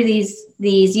running through these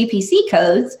UPC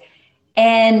codes,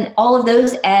 and all of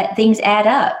those things add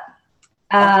up.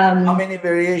 How many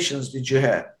variations did you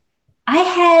have? I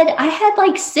had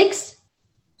like 6.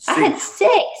 I had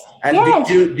 6. And yes.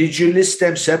 did you list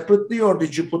them separately, or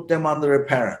did you put them under a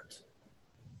parent?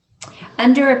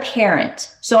 Under a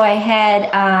parent. So I had,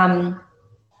 I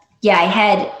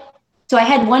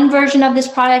had one version of this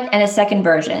product and a second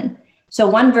version. So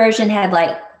one version had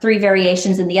like 3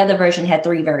 variations and the other version had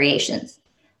 3 variations.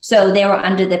 So they were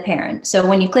under the parent. So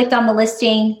when you clicked on the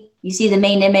listing, you see the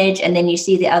main image and then you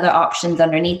see the other options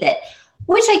underneath it,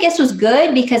 which I guess was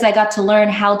good because I got to learn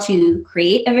how to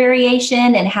create a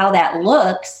variation and how that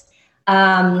looks.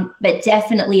 But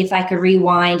definitely if I could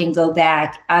rewind and go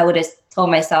back, I would have told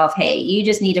myself, hey, you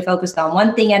just need to focus on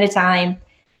one thing at a time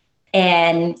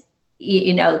and,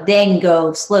 then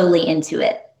go slowly into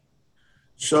it.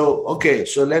 So, okay,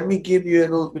 so let me give you a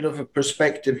little bit of a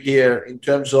perspective here in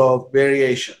terms of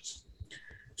variations.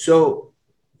 So,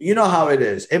 you know how it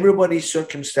is. Everybody's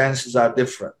circumstances are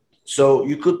different. So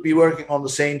you could be working on the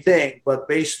same thing, but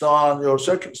based on your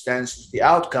circumstances, the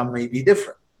outcome may be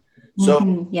different. So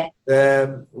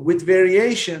with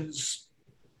variations,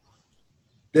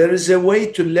 there is a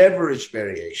way to leverage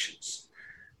variations,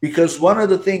 because one of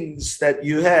the things that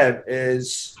you have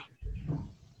is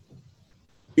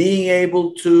being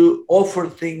able to offer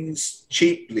things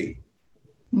cheaply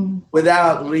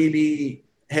without really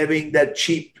having that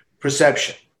cheap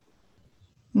perception.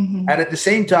 And at the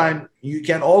same time, you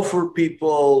can offer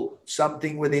people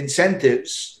something with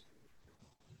incentives.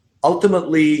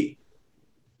 Ultimately,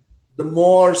 the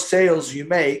more sales you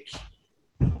make,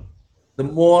 the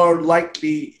more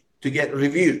likely to get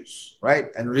reviews, right?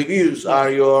 And reviews are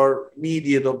your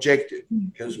immediate objective,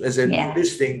 because as a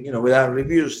listing, without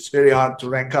reviews, it's very hard to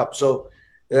rank up. So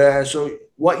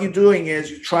what you're doing is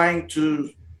you're trying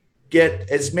to get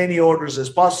as many orders as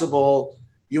possible.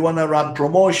 You want to run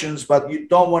promotions, but you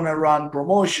don't want to run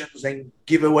promotions and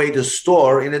give away the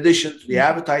store in addition to the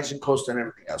advertising cost and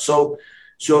everything else.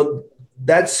 So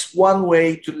that's one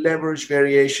way to leverage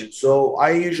variation. So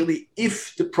I usually,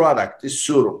 if the product is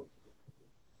suitable,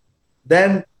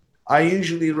 then I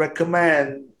usually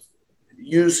recommend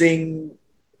using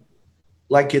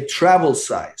like a travel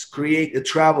size, create a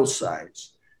travel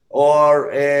size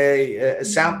or a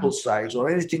sample size or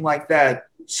anything like that.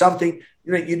 Something,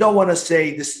 you don't want to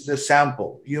say this is a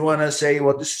sample. You want to say,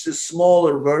 well, this is a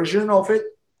smaller version of it.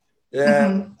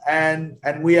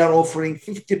 And we are offering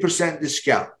 50%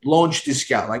 discount, launch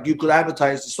discount. Like you could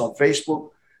advertise this on Facebook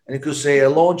and you could say a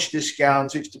launch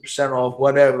discount, 50% off,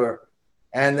 whatever,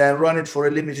 and then run it for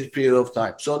a limited period of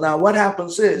time. So now what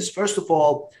happens is, first of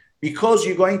all, because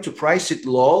you're going to price it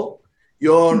low,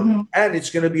 and it's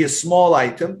going to be a small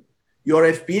item, your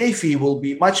FBA fee will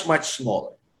be much, much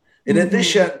smaller. In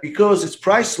addition, because it's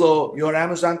priced low, your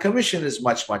Amazon commission is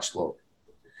much, much lower.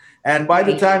 And by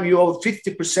the time you owe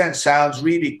 50% sounds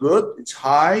really good, it's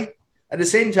high, At the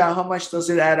same time, how much does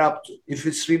it add up to? If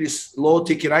it's really low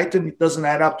ticket item, it doesn't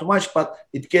add up to much, but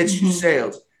it gets you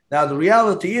sales. Now, the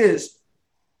reality is,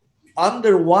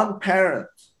 under one parent,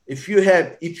 if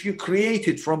you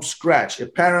created from scratch a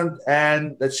parent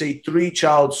and let's say 3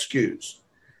 child SKUs,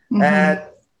 and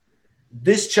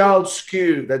this child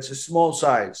SKU that's a small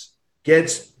size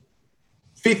gets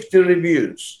 50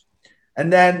 reviews,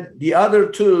 and then the other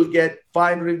 2 get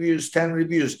 5 reviews, 10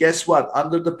 reviews. Guess what?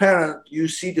 Under the parent, you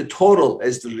see the total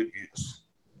as the reviews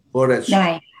for that.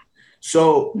 Nice.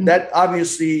 So that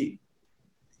obviously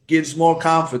gives more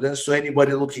confidence to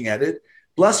anybody looking at it.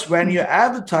 Plus, when you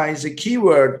advertise a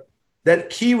keyword, that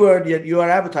keyword that you are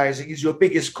advertising is your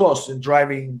biggest cost in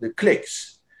driving the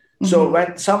clicks. So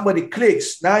when somebody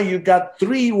clicks, now you got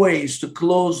 3 ways to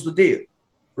close the deal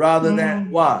rather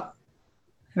than 1.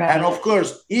 Right. And of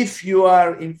course, if you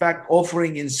are in fact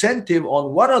offering incentive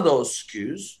on one of those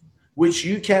SKUs, which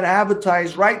you can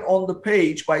advertise right on the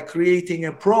page by creating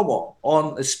a promo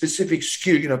on a specific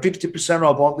SKU, 50%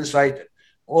 off on this item,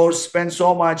 or spend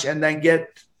so much and then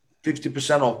get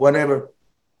 50% off, whatever.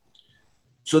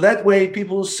 So that way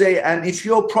people say, and if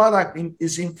your product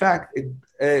is in fact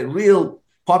a real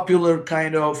popular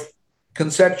kind of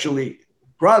conceptually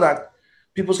product,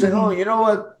 people say, oh, you know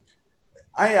what?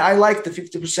 I like the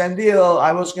 50% deal.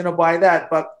 I was going to buy that,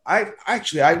 but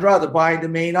I'd rather buy the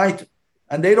main item,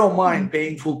 and they don't mind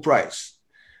paying full price.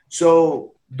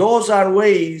 So those are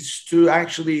ways to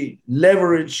actually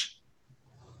leverage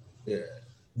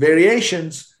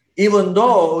variations, even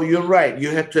though you're right. You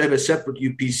have to have a separate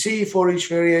UPC for each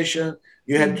variation.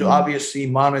 You have to obviously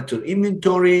monitor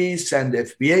inventory, send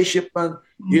FBA shipment.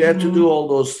 You have to do all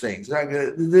those things.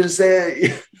 There's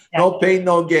no pain,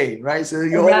 no gain, right? So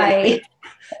you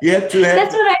have to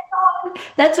have.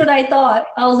 That's what I thought.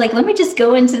 I was like, let me just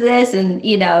go into this, and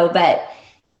but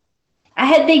I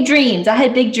had big dreams.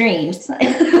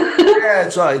 Yeah,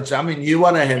 so I mean, you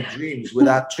want to have dreams.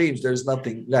 Without dreams, there's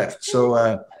nothing left.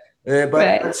 So. But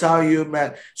that's how you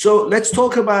met. So let's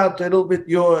talk about a little bit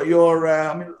your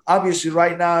I mean, obviously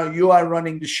right now you are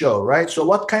running the show, right? So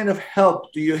what kind of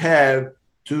help do you have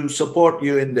to support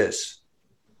you in this?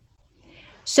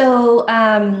 So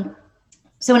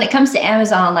when it comes to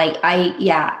Amazon,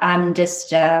 I'm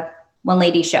just a one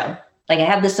lady show. Like, I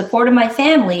have the support of my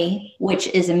family, which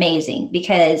is amazing,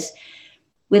 because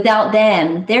without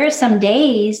them, there are some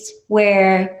days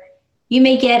where you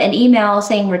may get an email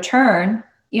saying return.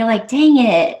 You're like, dang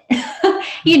it,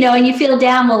 and you feel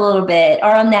down a little bit.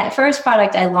 Or on that first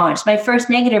product I launched, my first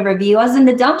negative review, I was in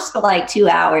the dumps for like 2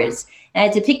 hours. And I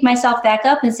had to pick myself back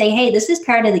up and say, hey, this is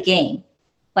part of the game.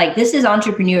 Like, this is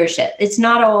entrepreneurship. It's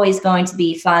not always going to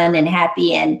be fun and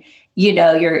happy and,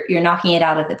 you're knocking it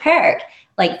out of the park.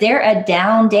 Like, there are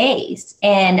down days.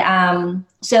 And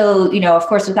so, of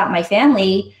course, without my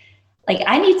family, like,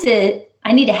 I need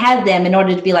to have them in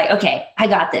order to be like, okay, I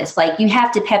got this. Like, you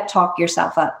have to pep talk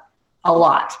yourself up a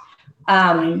lot.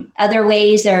 Other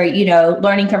ways are,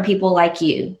 learning from people like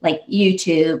you, like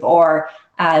YouTube, or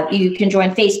you can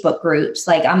join Facebook groups.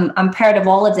 Like, I'm part of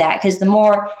all of that, because the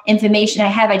more information I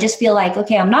have, I just feel like,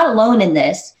 okay, I'm not alone in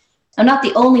this. I'm not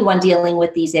the only one dealing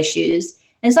with these issues.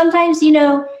 And sometimes,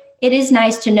 it is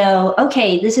nice to know,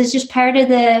 okay, this is just part of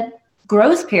the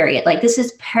growth period. Like, this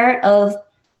is part of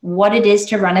what it is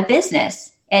to run a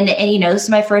business. And this is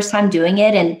my first time doing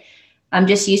it. And I'm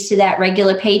just used to that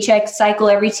regular paycheck cycle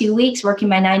every 2 weeks, working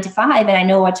my 9 to 5, and I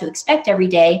know what to expect every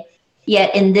day.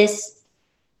 Yet in this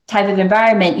type of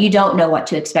environment, you don't know what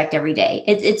to expect every day.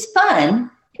 It's fun.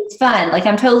 It's fun. Like,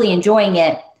 I'm totally enjoying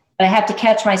it, but I have to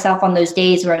catch myself on those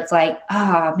days where it's like,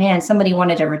 oh man, somebody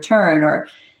wanted a return, or,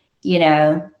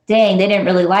 dang, they didn't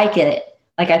really like it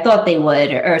like I thought they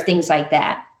would, or things like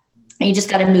that. And you just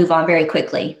got to move on very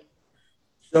quickly.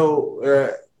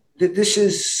 So this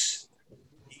is,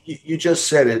 you just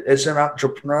said it, as an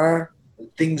entrepreneur,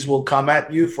 things will come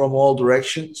at you from all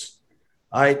directions.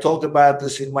 I talked about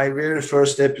this in my very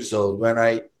first episode when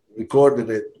I recorded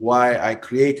it, why I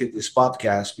created this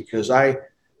podcast, because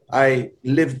I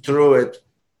lived through it,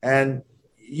 and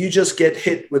you just get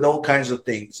hit with all kinds of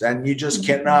things, and you just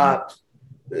cannot,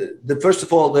 first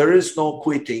of all, there is no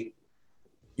quitting.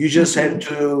 You just have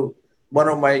to, one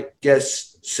of my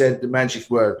guests said the magic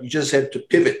word, you just have to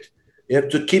pivot. You have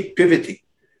to keep pivoting.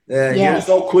 There's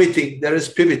no quitting, there is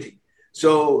pivoting.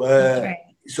 So,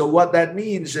 so what that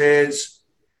means is,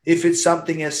 if it's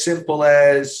something as simple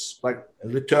as like a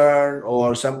return,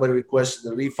 or somebody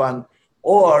requested a refund,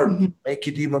 or make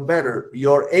it even better,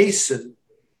 your ASIN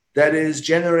that is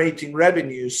generating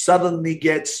revenue suddenly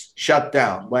gets shut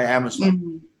down by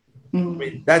Amazon. I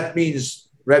mean, that means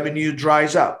revenue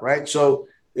dries up, right? So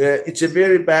it's a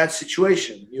very bad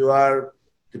situation. You are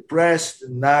depressed,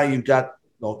 and now you've got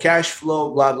no cash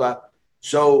flow, blah, blah.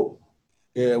 So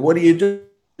what do? You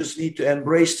just need to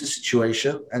embrace the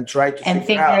situation and try to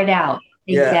figure it out.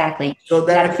 Exactly. Yeah. So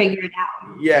that, you got to figure it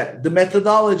out. Yeah. The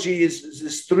methodology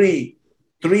is three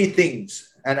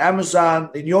things. And Amazon,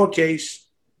 in your case,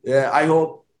 I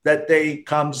hope that day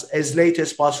comes as late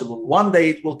as possible. One day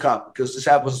it will come, because this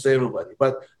happens to everybody.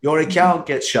 But your account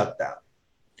gets shut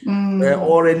down,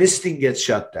 or a listing gets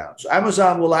shut down. So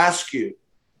Amazon will ask you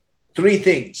 3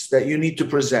 things that you need to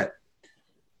present.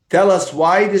 Tell us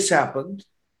why this happened.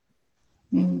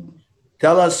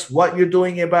 Tell us what you're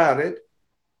doing about it,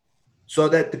 so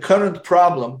that the current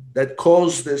problem that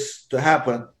caused this to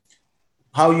happen,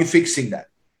 how are you fixing that?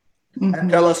 And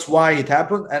tell us why it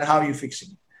happened and how you're fixing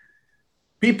it.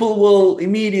 People will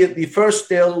immediately, first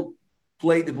they'll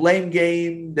play the blame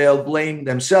game, they'll blame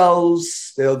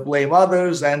themselves, they'll blame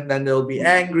others, and then they'll be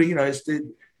angry. You know, it's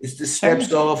the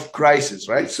steps of crisis,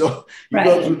 right? So you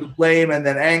go through the blame and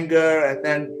then anger, and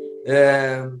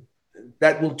then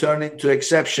that will turn into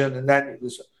exception, and then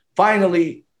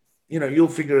finally, you know, you'll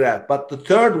figure it out. But the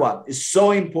third one is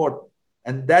so important,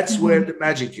 and that's where the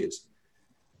magic is.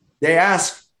 They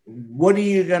ask, what are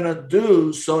you going to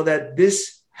do so that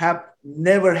this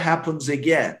never happens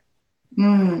again?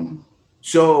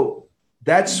 So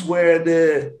that's where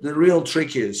the real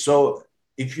trick is. So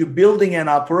if you're building an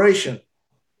operation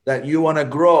that you want to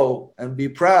grow and be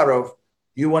proud of,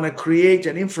 you want to create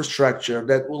an infrastructure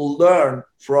that will learn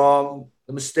from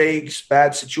the mistakes,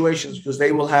 bad situations, because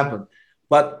they will happen.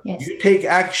 But you take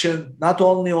action not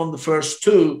only on the first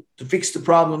 2 to fix the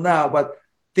problem now, but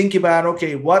think about,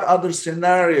 okay, what other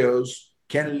scenarios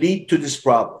can lead to this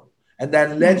problem? And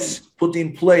then let's put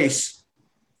in place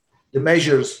the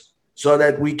measures so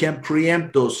that we can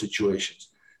preempt those situations.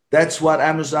 That's what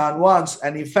Amazon wants.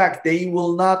 And in fact, they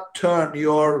will not turn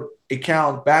your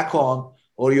account back on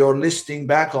or your listing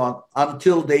back on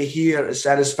until they hear a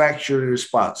satisfactory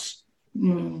response.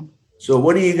 So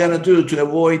what are you going to do to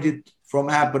avoid it from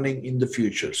happening in the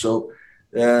future? So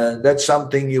that's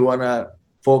something you want to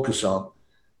focus on.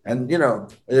 And, you know,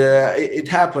 it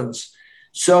happens.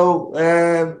 So,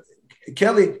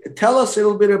 Kelly, tell us a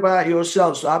little bit about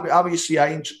yourself. So obviously,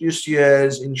 I introduced you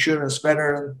as insurance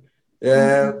veteran,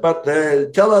 but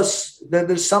tell us that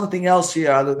there's something else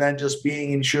here other than just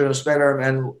being insurance veteran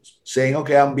and saying,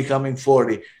 okay, I'm becoming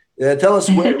 40. Tell us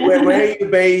where are you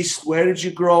based? Where did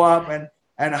you grow up?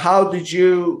 And how did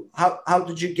you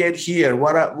get here?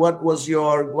 What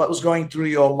was going through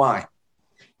your mind?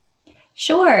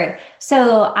 Sure.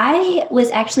 So I was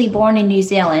actually born in New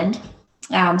Zealand.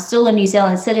 I'm still a New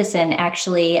Zealand citizen,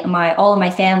 actually. All of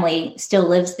my family still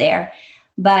lives there.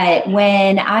 But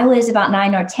when I was about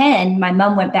 9 or 10, my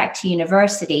mom went back to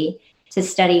university to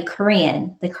study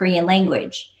Korean, the Korean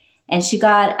language. And she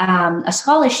got a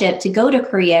scholarship to go to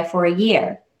Korea for a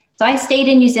year. So I stayed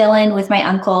in New Zealand with my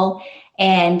uncle.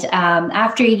 And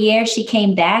after a year, she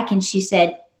came back and she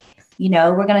said, you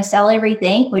know, we're going to sell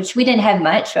everything, which we didn't have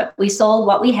much, but we sold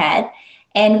what we had,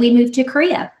 and we moved to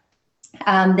Korea.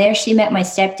 There she met my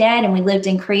stepdad, and we lived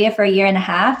in Korea for 1.5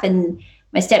 years. And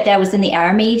my stepdad was in the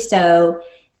army. So,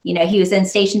 you know, he was then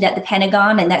stationed at the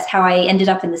Pentagon, and that's how I ended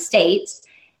up in the States.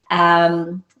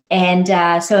 So in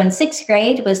 6th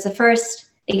grade was the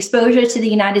first exposure to the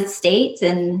United States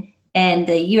and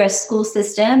the U.S. school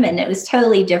system, and it was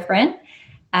totally different.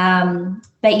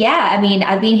 But yeah, I mean,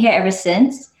 I've been here ever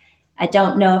since. I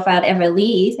don't know if I'd ever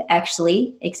leave,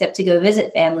 actually, except to go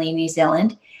visit family in New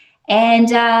Zealand.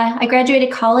 And I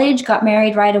graduated college, got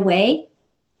married right away.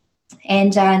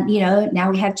 And, you know,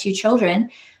 now we have 2 children.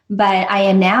 But I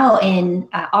am now in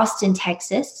Austin,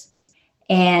 Texas.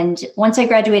 And once I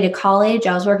graduated college,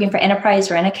 I was working for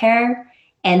Enterprise Rent-A-Care.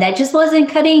 And that just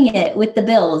wasn't cutting it with the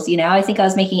bills. You know, I think I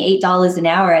was making $8 an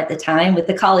hour at the time with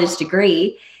the college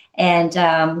degree. And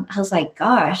I was like,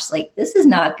 gosh, like, this is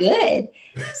not good.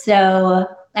 So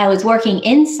I was working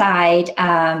inside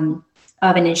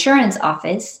of an insurance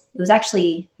office. It was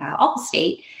actually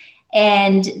Allstate.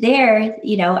 And there,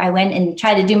 you know, I went and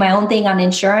tried to do my own thing on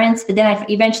insurance. But then I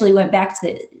eventually went back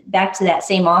to that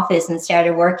same office and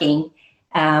started working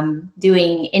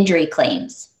doing injury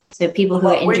claims. So people who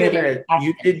are injured. Wait a minute.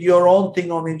 You did your own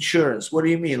thing on insurance. What do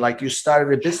you mean? Like you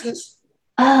started a business?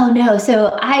 Oh, no.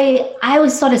 So I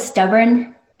was sort of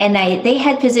stubborn, and they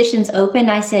had positions open.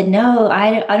 I said, no,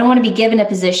 I don't want to be given a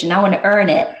position. I want to earn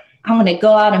it. I want to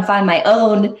go out and find my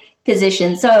own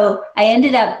position. So I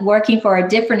ended up working for a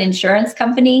different insurance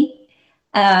company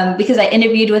because I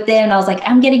interviewed with them, and I was like,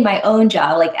 I'm getting my own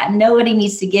job. Like, nobody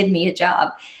needs to give me a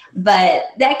job. But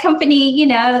that company,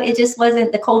 it just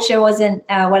wasn't, the culture wasn't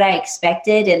what I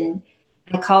expected. And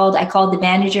I called the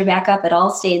manager back up at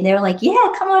Allstate, and they were like,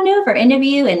 yeah, come on over,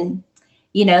 interview. And,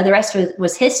 the rest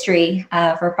was history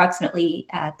for approximately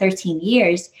 13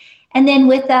 years. And then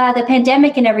with the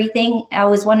pandemic and everything, I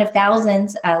was one of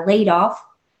thousands laid off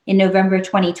in November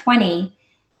 2020.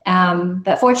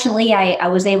 But fortunately, I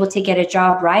was able to get a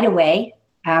job right away.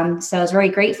 So I was very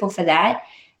grateful for that.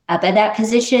 But that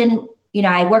position,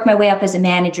 I worked my way up as a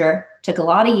manager, took a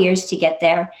lot of years to get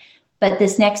there. But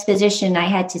this next position I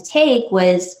had to take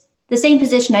was the same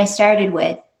position I started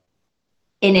with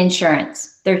in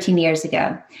insurance 13 years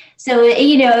ago. So,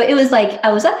 it was like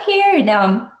I was up here and now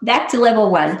I'm back to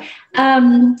level one.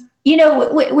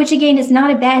 Which again is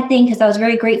not a bad thing, because I was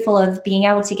very grateful of being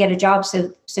able to get a job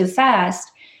so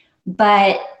fast.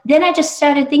 But then I just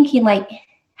started thinking, like,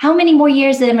 how many more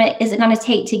years is it going to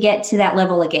take to get to that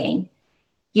level again?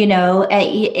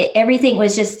 Everything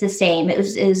was just the same. It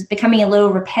was becoming a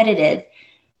little repetitive.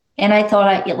 And I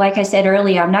thought, like I said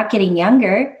earlier, I'm not getting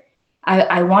younger.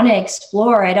 I want to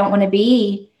explore. I don't want to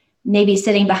be maybe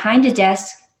sitting behind a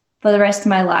desk for the rest of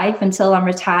my life until I'm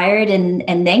retired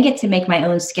and then get to make my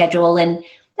own schedule. And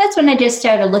that's when I just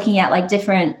started looking at like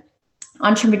different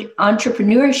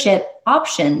entrepreneurship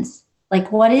options.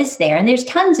 Like, what is there? And there's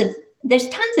tons of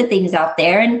things out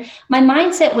there. And my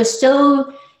mindset was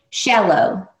so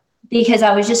shallow because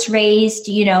I was just raised,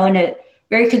 in a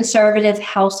very conservative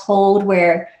household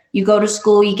where you go to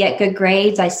school, you get good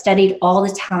grades. I studied all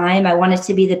the time. I wanted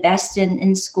to be the best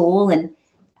in school. And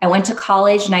I went to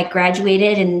college and I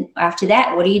graduated. And after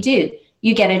that, what do?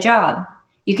 You get a job.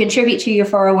 You contribute to your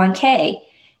 401k.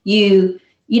 You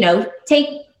take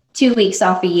 2 weeks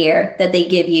off a year that they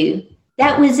give you.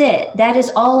 That was it. That is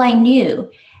all I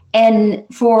knew. And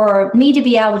for me to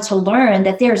be able to learn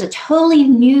that there's a totally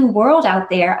new world out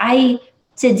there,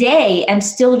 today am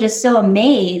still just so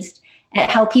amazed at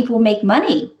how people make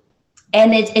money.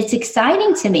 And it's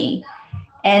exciting to me.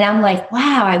 And I'm like,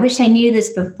 wow, I wish I knew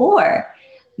this before.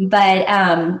 But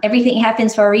everything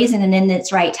happens for a reason and in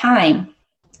its right time.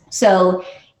 So,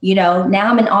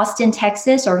 now I'm in Austin,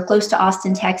 Texas, or close to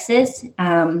Austin, Texas.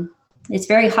 It's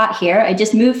very hot here. I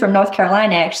just moved from North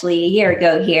Carolina actually a year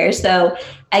ago here. So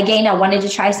again, I wanted to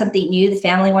try something new. The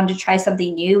family wanted to try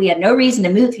something new. We had no reason to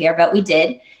move here, but we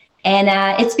did. And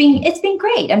it's been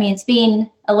great. I mean, it's been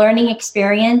a learning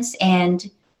experience. And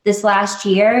this last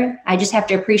year, I just have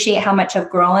to appreciate how much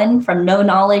I've grown from no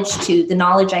knowledge to the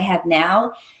knowledge I have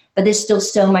now. But there's still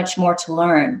so much more to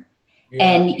learn. Yeah.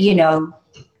 And,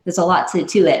 there's a lot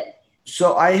to it.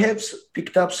 So I have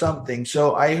picked up something.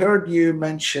 So I heard you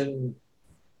mention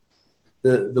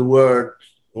the word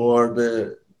or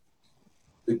the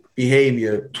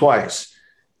behavior twice.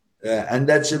 And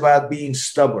that's about being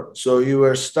stubborn. So you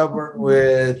were stubborn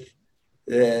with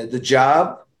the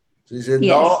job. So you said,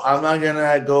 yes. No, I'm not going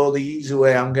to go the easy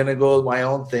way. I'm going to go my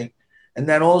own thing. And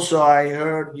then also I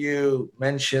heard you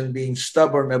mention being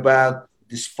stubborn about,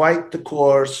 despite the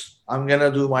course, I'm going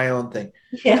to do my own thing.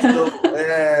 Yeah.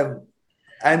 So,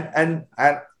 and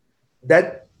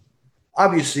that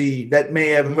obviously that may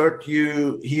have hurt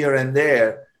you here and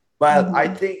there, but I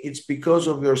think it's because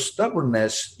of your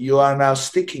stubbornness, you are now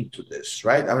sticking to this,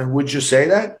 right? I mean, would you say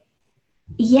that?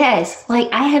 Yes. Like,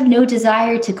 I have no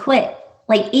desire to quit.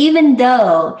 Like, even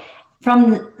though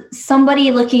from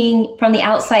somebody looking from the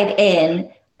outside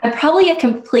in, I'm probably a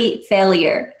complete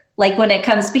failure. Like, when it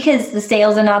comes, because the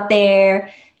sales are not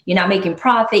there, you're not making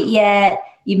profit yet.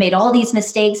 You made all these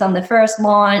mistakes on the first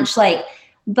launch.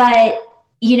 But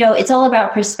it's all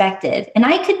about perspective. And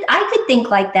I could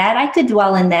think like that. I could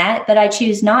dwell in that, but I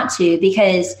choose not to,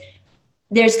 because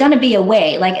there's going to be a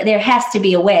way. Like, there has to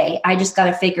be a way. I just got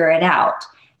to figure it out.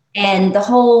 And the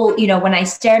whole, when I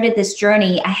started this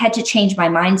journey, I had to change my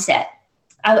mindset.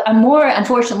 I'm more,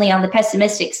 unfortunately, on the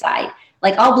pessimistic side.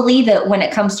 Like, I'll believe it when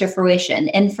it comes to fruition.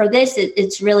 And for this,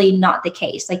 it's really not the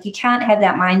case. Like, you can't have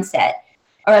that mindset,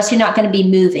 or else you're not going to be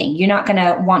moving. You're not going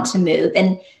to want to move.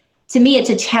 And to me, it's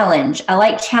a challenge. I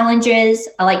like challenges.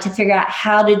 I like to figure out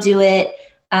how to do it.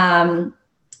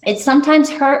 It's sometimes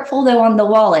hurtful, though, on the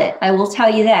wallet. I will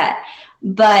tell you that.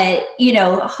 But,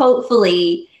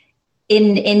 hopefully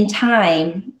in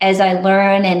time, as I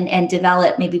learn and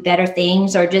develop maybe better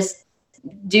things, or just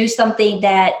do something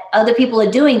that other people are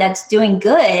doing that's doing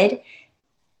good,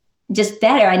 just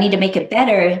better. I need to make it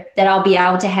better, that I'll be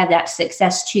able to have that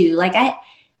success too. Like,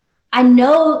 I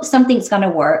know something's going to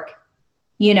work.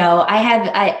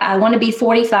 I want to be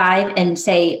 45 and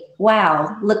say,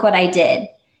 wow, look what I did.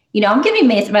 I'm giving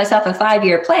myself a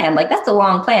 5-year plan. Like, that's a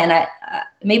long plan.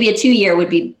 Maybe a 2-year would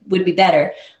be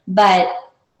better. But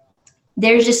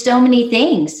there's just so many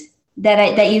things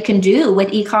that you can do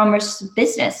with e-commerce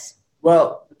business.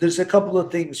 Well, there's a couple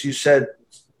of things you said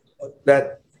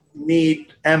that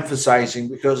need emphasizing,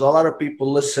 because a lot of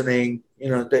people listening,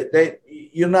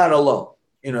 you're not alone.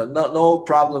 No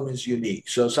problem is unique.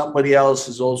 So somebody else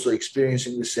is also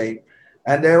experiencing the same,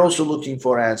 and they're also looking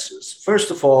for answers.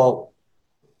 First of all,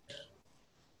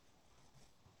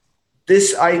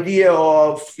 this idea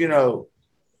of,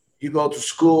 you go to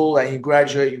school and you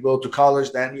graduate, you go to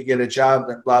college, then you get a job,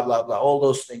 then blah, blah, blah, all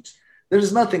those things.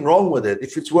 There's nothing wrong with it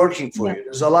if it's working for you.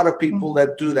 There's a lot of people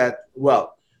that do that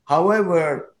well.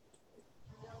 However,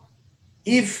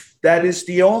 if that is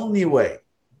the only way,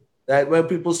 that when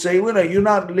people say, you're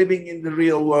not living in the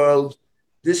real world,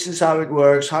 this is how it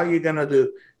works, how are you going to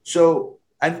do? So,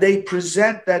 and they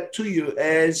present that to you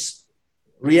as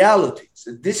reality.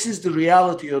 So this is the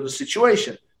reality of the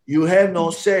situation. You have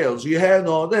no sales, you have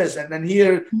no this, and then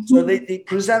here, so they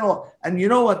present all, and you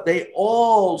know what? They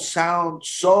all sound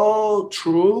so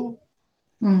true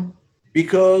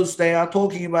because they are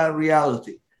talking about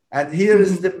reality. And here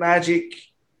is the magic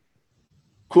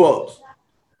quote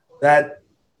that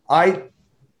I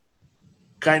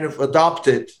kind of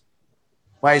adopted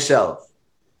myself.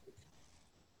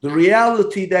 The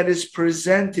reality that is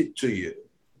presented to you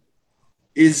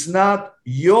is not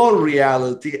your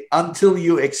reality until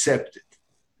you accept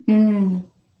it.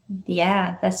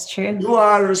 Yeah, that's true. You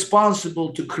are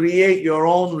responsible to create your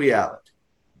own reality.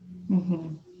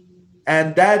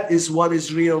 And that is what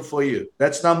is real for you.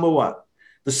 That's number one.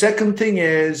 The second thing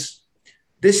is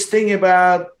this thing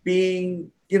about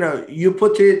being, you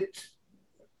put it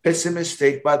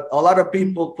pessimistic, but a lot of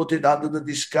people put it under the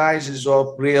disguises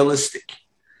of realistic.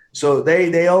 So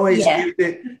they always give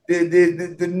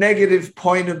the negative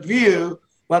point of view,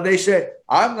 but they say,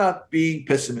 I'm not being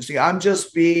pessimistic. I'm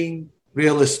just being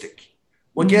realistic.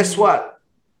 Well, guess what?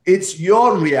 It's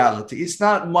your reality. It's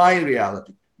not my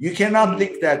reality. You cannot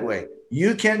think that way.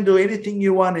 You can do anything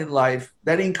you want in life.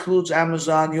 That includes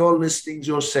Amazon, your listings,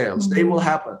 your sales. They will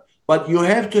happen. But you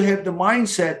have to have the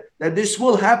mindset that this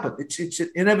will happen. It's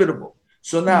inevitable.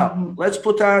 So now let's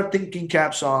put our thinking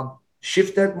caps on.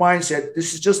 Shift that mindset.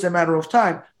 This is just a matter of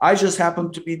time. I just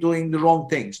happen to be doing the wrong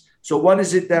things. So what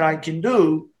is it that I can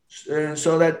do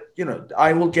so that,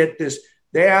 I will get this?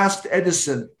 They asked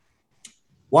Edison,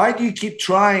 why do you keep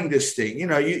trying this thing?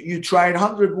 You tried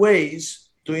 100 ways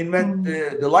to invent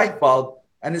the light bulb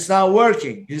and it's not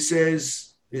working. He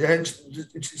says,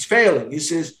 it's failing. He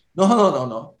says,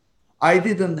 no. I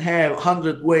didn't have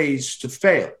 100 ways to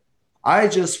fail. I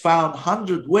just found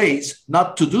 100 ways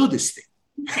not to do this thing.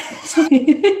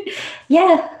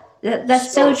 Yeah,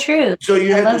 that's so true. So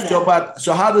you have to.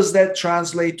 So how does that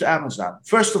translate to Amazon?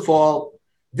 First of all,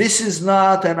 this is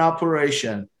not an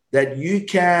operation that you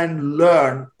can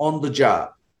learn on the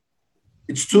job.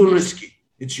 It's too risky.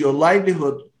 It's your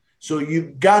livelihood. So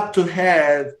you've got to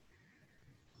have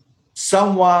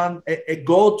someone, a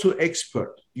go-to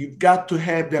expert. You've got to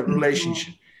have that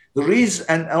relationship. The reason,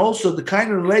 and also the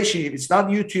kind of relationship, it's not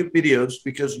YouTube videos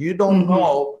because you don't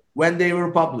know when they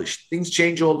were published. Things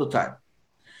change all the time.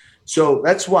 So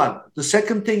that's one. The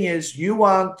second thing is you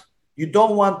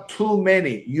don't want too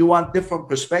many. You want different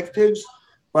perspectives,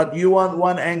 but you want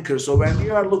one anchor. So when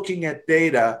you are looking at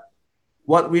data,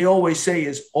 what we always say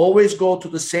is always go to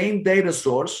the same data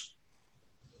source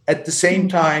at the same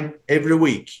time every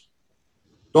week.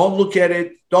 Don't look at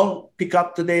it. Don't pick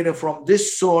up the data from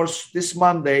this source this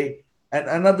Monday and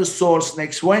another source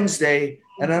next Wednesday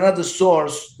and another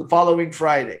source the following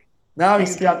Friday. Now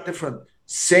you've got different,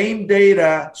 same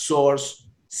data source,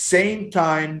 same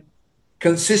time,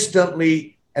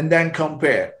 consistently, and then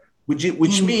compare,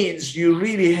 which means you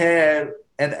really have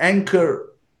an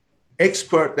anchor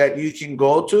expert that you can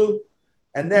go to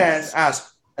and then ask.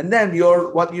 And then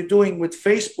what you're doing with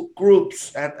Facebook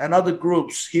groups and other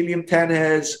groups, Helium 10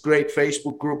 has great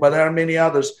Facebook group, but there are many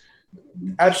others.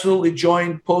 Absolutely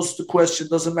join, post the question.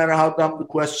 Doesn't matter how dumb the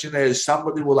question is.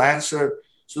 Somebody will answer.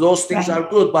 So those things are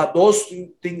good, but those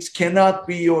things cannot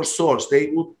be your source.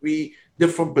 They would be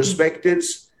different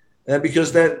perspectives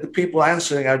because the people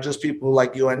answering are just people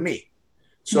like you and me.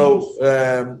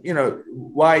 So,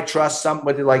 why trust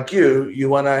somebody like you? You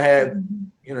want to have,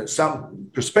 some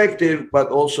perspective, but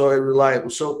also a reliable.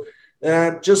 So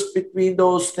just between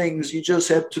those things, you just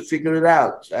have to figure it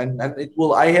out. And it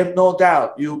will, I have no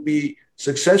doubt you'll be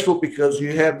successful because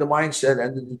you have the mindset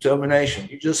and the determination.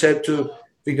 You just have to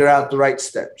figure out the right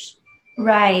steps.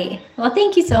 Right. Well,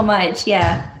 thank you so much.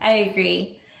 Yeah, I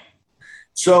agree.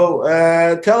 So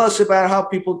tell us about how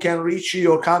people can reach you,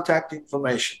 your contact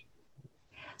information.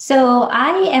 So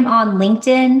I am on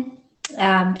LinkedIn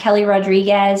Kelly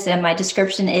Rodriguez, and my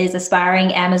description is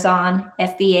aspiring Amazon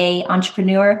FBA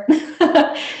entrepreneur.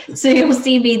 So you'll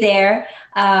see me there.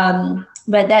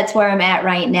 But that's where I'm at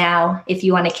right now, if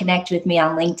you want to connect with me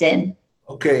on LinkedIn.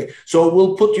 Okay, so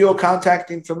we'll put your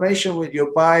contact information with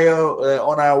your bio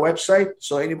on our website.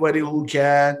 So anybody who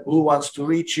wants to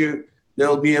reach you,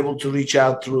 they'll be able to reach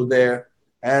out through there.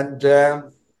 And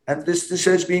this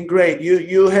has been great.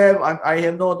 You have, I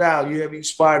have no doubt, you have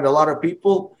inspired a lot of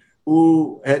people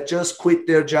who had just quit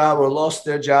their job or lost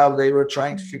their job. They were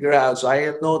trying to figure out. So I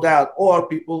have no doubt, or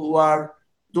people who are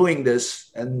doing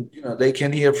this, and they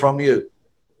can hear from you.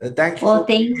 Thank you. Well,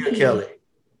 thank you, Kelly.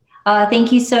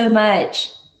 Thank you so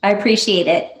much. I appreciate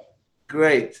it.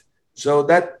 Great. So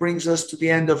that brings us to the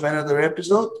end of another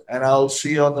episode, and I'll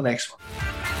see you on the next one.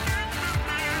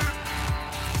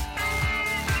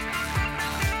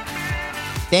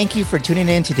 Thank you for tuning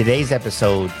in to today's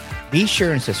episode. Be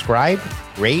sure and subscribe,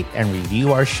 rate, and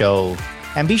review our show.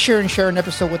 And be sure and share an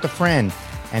episode with a friend.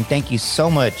 And thank you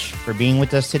so much for being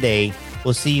with us today.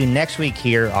 We'll see you next week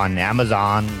here on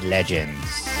Amazon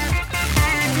Legends.